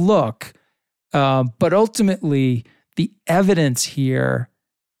interesting look, but ultimately the evidence here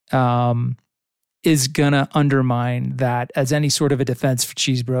is going to undermine that as any sort of a defense for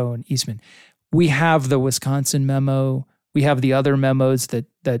Cheesebro and Eastman. We have the Wisconsin memo. We have the other memos that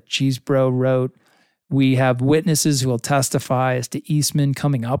Cheesebro wrote. We have witnesses who will testify as to Eastman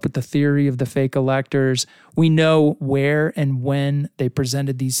coming up with the theory of the fake electors. We know where and when they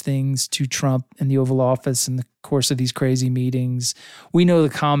presented these things to Trump in the Oval Office in the course of these crazy meetings. We know the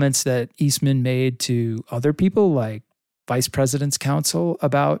comments that Eastman made to other people like Vice President's counsel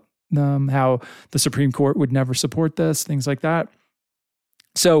about how the Supreme Court would never support this, things like that.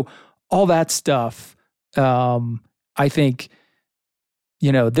 So all that stuff, I think,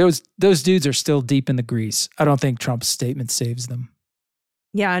 those dudes are still deep in the grease. I don't think Trump's statement saves them.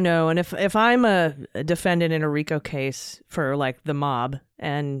 Yeah, I know. And if I'm a defendant in a RICO case for like the mob,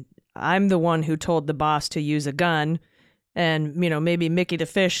 and I'm the one who told the boss to use a gun, and maybe Mickey the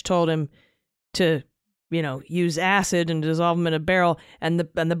Fish told him to use acid and dissolve him in a barrel, and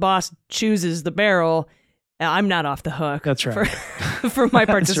the boss chooses the barrel, I'm not off the hook. That's right. for my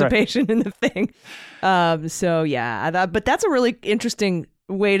participation in the thing. So yeah, but that's a really interesting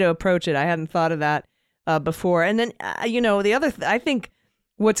way to approach it. I hadn't thought of that before. And then, the other, I think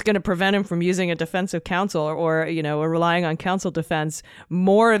what's going to prevent him from using a defensive counsel or relying on counsel defense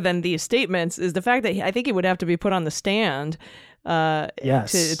more than these statements is the fact that I think he would have to be put on the stand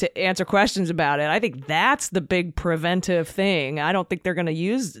yes. to answer questions about it. I think that's the big preventive thing. I don't think they're going to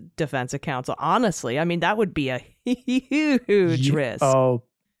use defensive counsel, honestly. I mean, that would be a huge risk.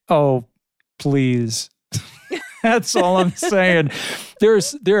 Oh, please. That's all I'm saying. There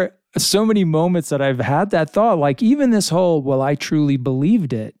are so many moments that I've had that thought, like even this whole, well, I truly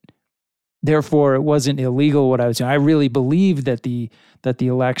believed it, therefore it wasn't illegal what I was doing. I really believed that the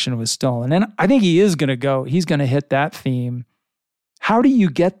election was stolen. And I think he's going to hit that theme. How do you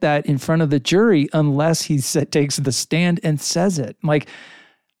get that in front of the jury unless he takes the stand and says it? Like,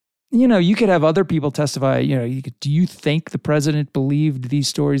 you could have other people testify, do you think the president believed these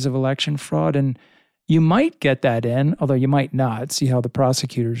stories of election fraud? And you might get that in, although you might not, see how the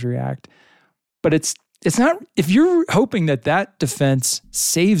prosecutors react. But it's not, if you're hoping that defense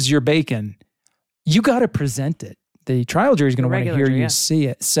saves your bacon, you got to present it. The trial jury is going to want to hear you say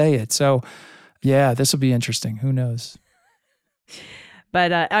it. So yeah, this will be interesting. Who knows?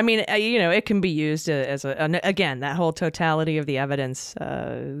 But I mean, it can be used as again, that whole totality of the evidence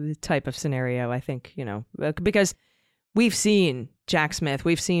type of scenario. I think, because we've seen Jack Smith,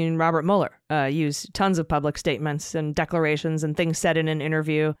 we've seen Robert Mueller use tons of public statements and declarations and things said in an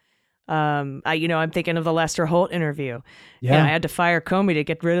interview. I'm thinking of the Lester Holt interview. Yeah, I had to fire Comey to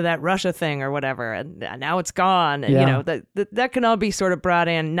get rid of that Russia thing or whatever, and now it's gone. Yeah. That can all be sort of brought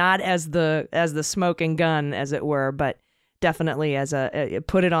in, not as the smoking gun, as it were, but definitely as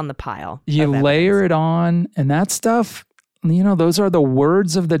put it on the pile. You layer it on, and that stuff, those are the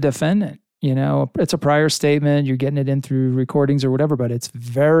words of the defendant. It's a prior statement. You're getting it in through recordings or whatever, but it's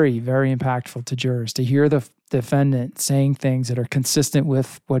very, very impactful to jurors to hear the defendant saying things that are consistent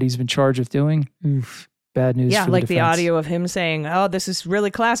with what he's been charged with doing. Oof, bad news. Yeah, for like the the audio of him saying, "Oh, this is really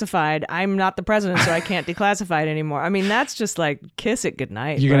classified. I'm not the president, so I can't declassify it anymore." I mean, that's just like kiss it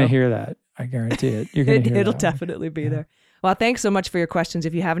goodnight. You're going to hear that. I guarantee it. You're going to hear It'll that definitely be there. Well, thanks so much for your questions.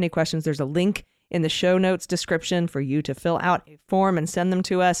 If you have any questions, there's a link in the show notes description for you to fill out a form and send them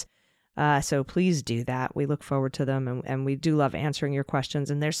to us. So please do that. We look forward to them, and we do love answering your questions.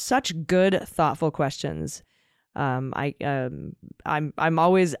 And there's such good, thoughtful questions. I'm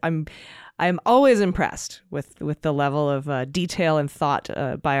always impressed with the level of detail and thought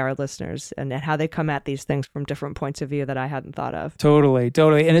by our listeners, and how they come at these things from different points of view that I hadn't thought of. Totally.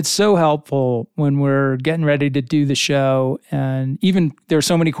 And it's so helpful when we're getting ready to do the show. And even there are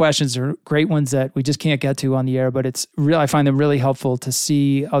so many questions, or great ones that we just can't get to on the air, but it's really, I find them really helpful to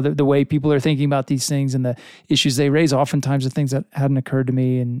see the way people are thinking about these things and the issues they raise. Oftentimes the things that hadn't occurred to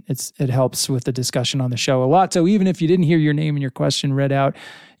me, and it helps with the discussion on the show a lot. So even if you didn't hear your name and your question read out,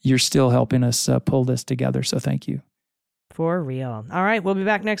 you're still helping us pull this together. So thank you. For real. All right, we'll be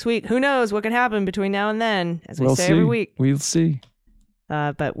back next week. Who knows what could happen between now and then, as we We'll say see. every week. We'll see.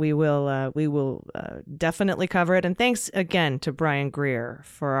 But we will definitely cover it. And thanks again to Brian Greer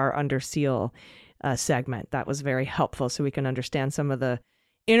for our Under Seal segment. That was very helpful, so we can understand some of the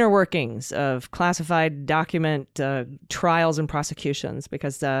inner workings of classified document trials and prosecutions.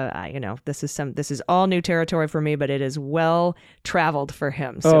 Because this is all new territory for me, but it is well traveled for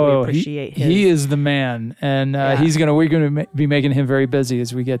him. So we appreciate his. He is the man, and we're gonna be making him very busy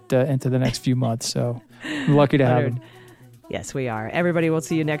as we get into the next few months. So I'm lucky to have him. Yes, we are. Everybody, we'll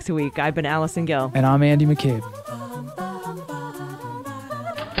see you next week. I've been Allison Gill. And I'm Andy McCabe.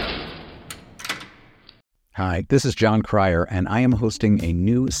 Hi, this is John Cryer, and I am hosting a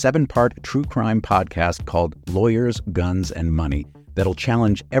new 7-part true crime podcast called Lawyers, Guns, and Money that'll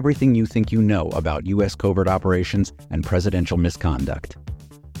challenge everything you think you know about U.S. covert operations and presidential misconduct.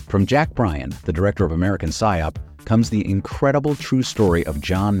 From Jack Bryan, the director of American PSYOP, comes the incredible true story of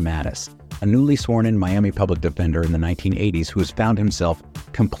John Mattis, a newly sworn-in Miami public defender in the 1980s who has found himself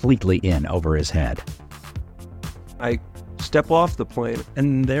completely in over his head. I step off the plane,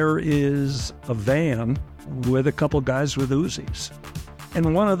 and there is a van with a couple guys with Uzis.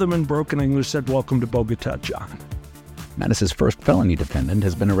 And one of them in broken English said, "Welcome to Bogota, John." Mattis's first felony defendant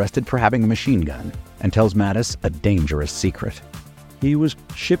has been arrested for having a machine gun and tells Mattis a dangerous secret. He was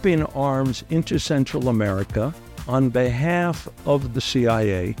shipping arms into Central America on behalf of the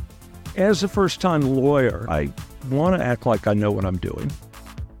CIA. As a first-time lawyer, I want to act like I know what I'm doing.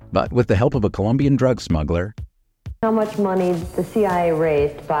 But with the help of a Colombian drug smuggler... How much money the CIA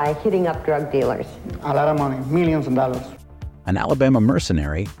raised by hitting up drug dealers? A lot of money, millions of dollars. An Alabama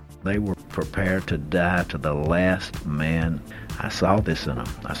mercenary... They were prepared to die to the last man. I saw this in them.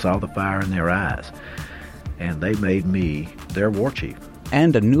 I saw the fire in their eyes. And they made me their war chief.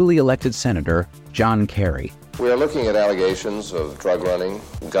 And a newly elected senator, John Kerry. We are looking at allegations of drug running,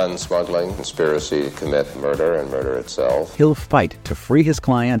 gun smuggling, conspiracy to commit murder and murder itself. He'll fight to free his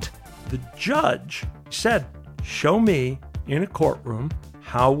client. The judge said, "Show me in a courtroom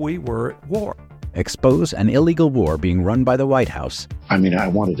how we were at war." Expose an illegal war being run by the White House. I mean, I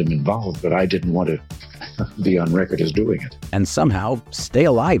wanted him involved, but I didn't want to be on record as doing it. And somehow stay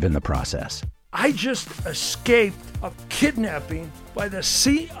alive in the process. I just escaped a kidnapping by the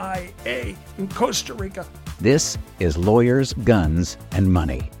CIA in Costa Rica. This is Lawyers, Guns, and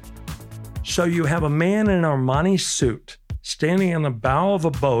Money. So you have a man in an Armani suit standing in the bow of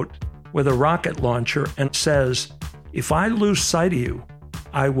a boat with a rocket launcher and says, "If I lose sight of you,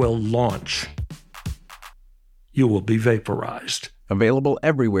 I will launch. You will be vaporized." Available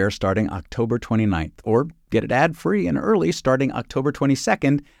everywhere starting October 29th, or get it ad-free and early starting October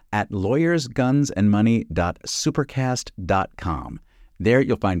 22nd at lawyersgunsandmoney.supercast.com. There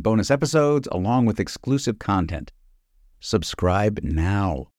you'll find bonus episodes along with exclusive content. Subscribe now.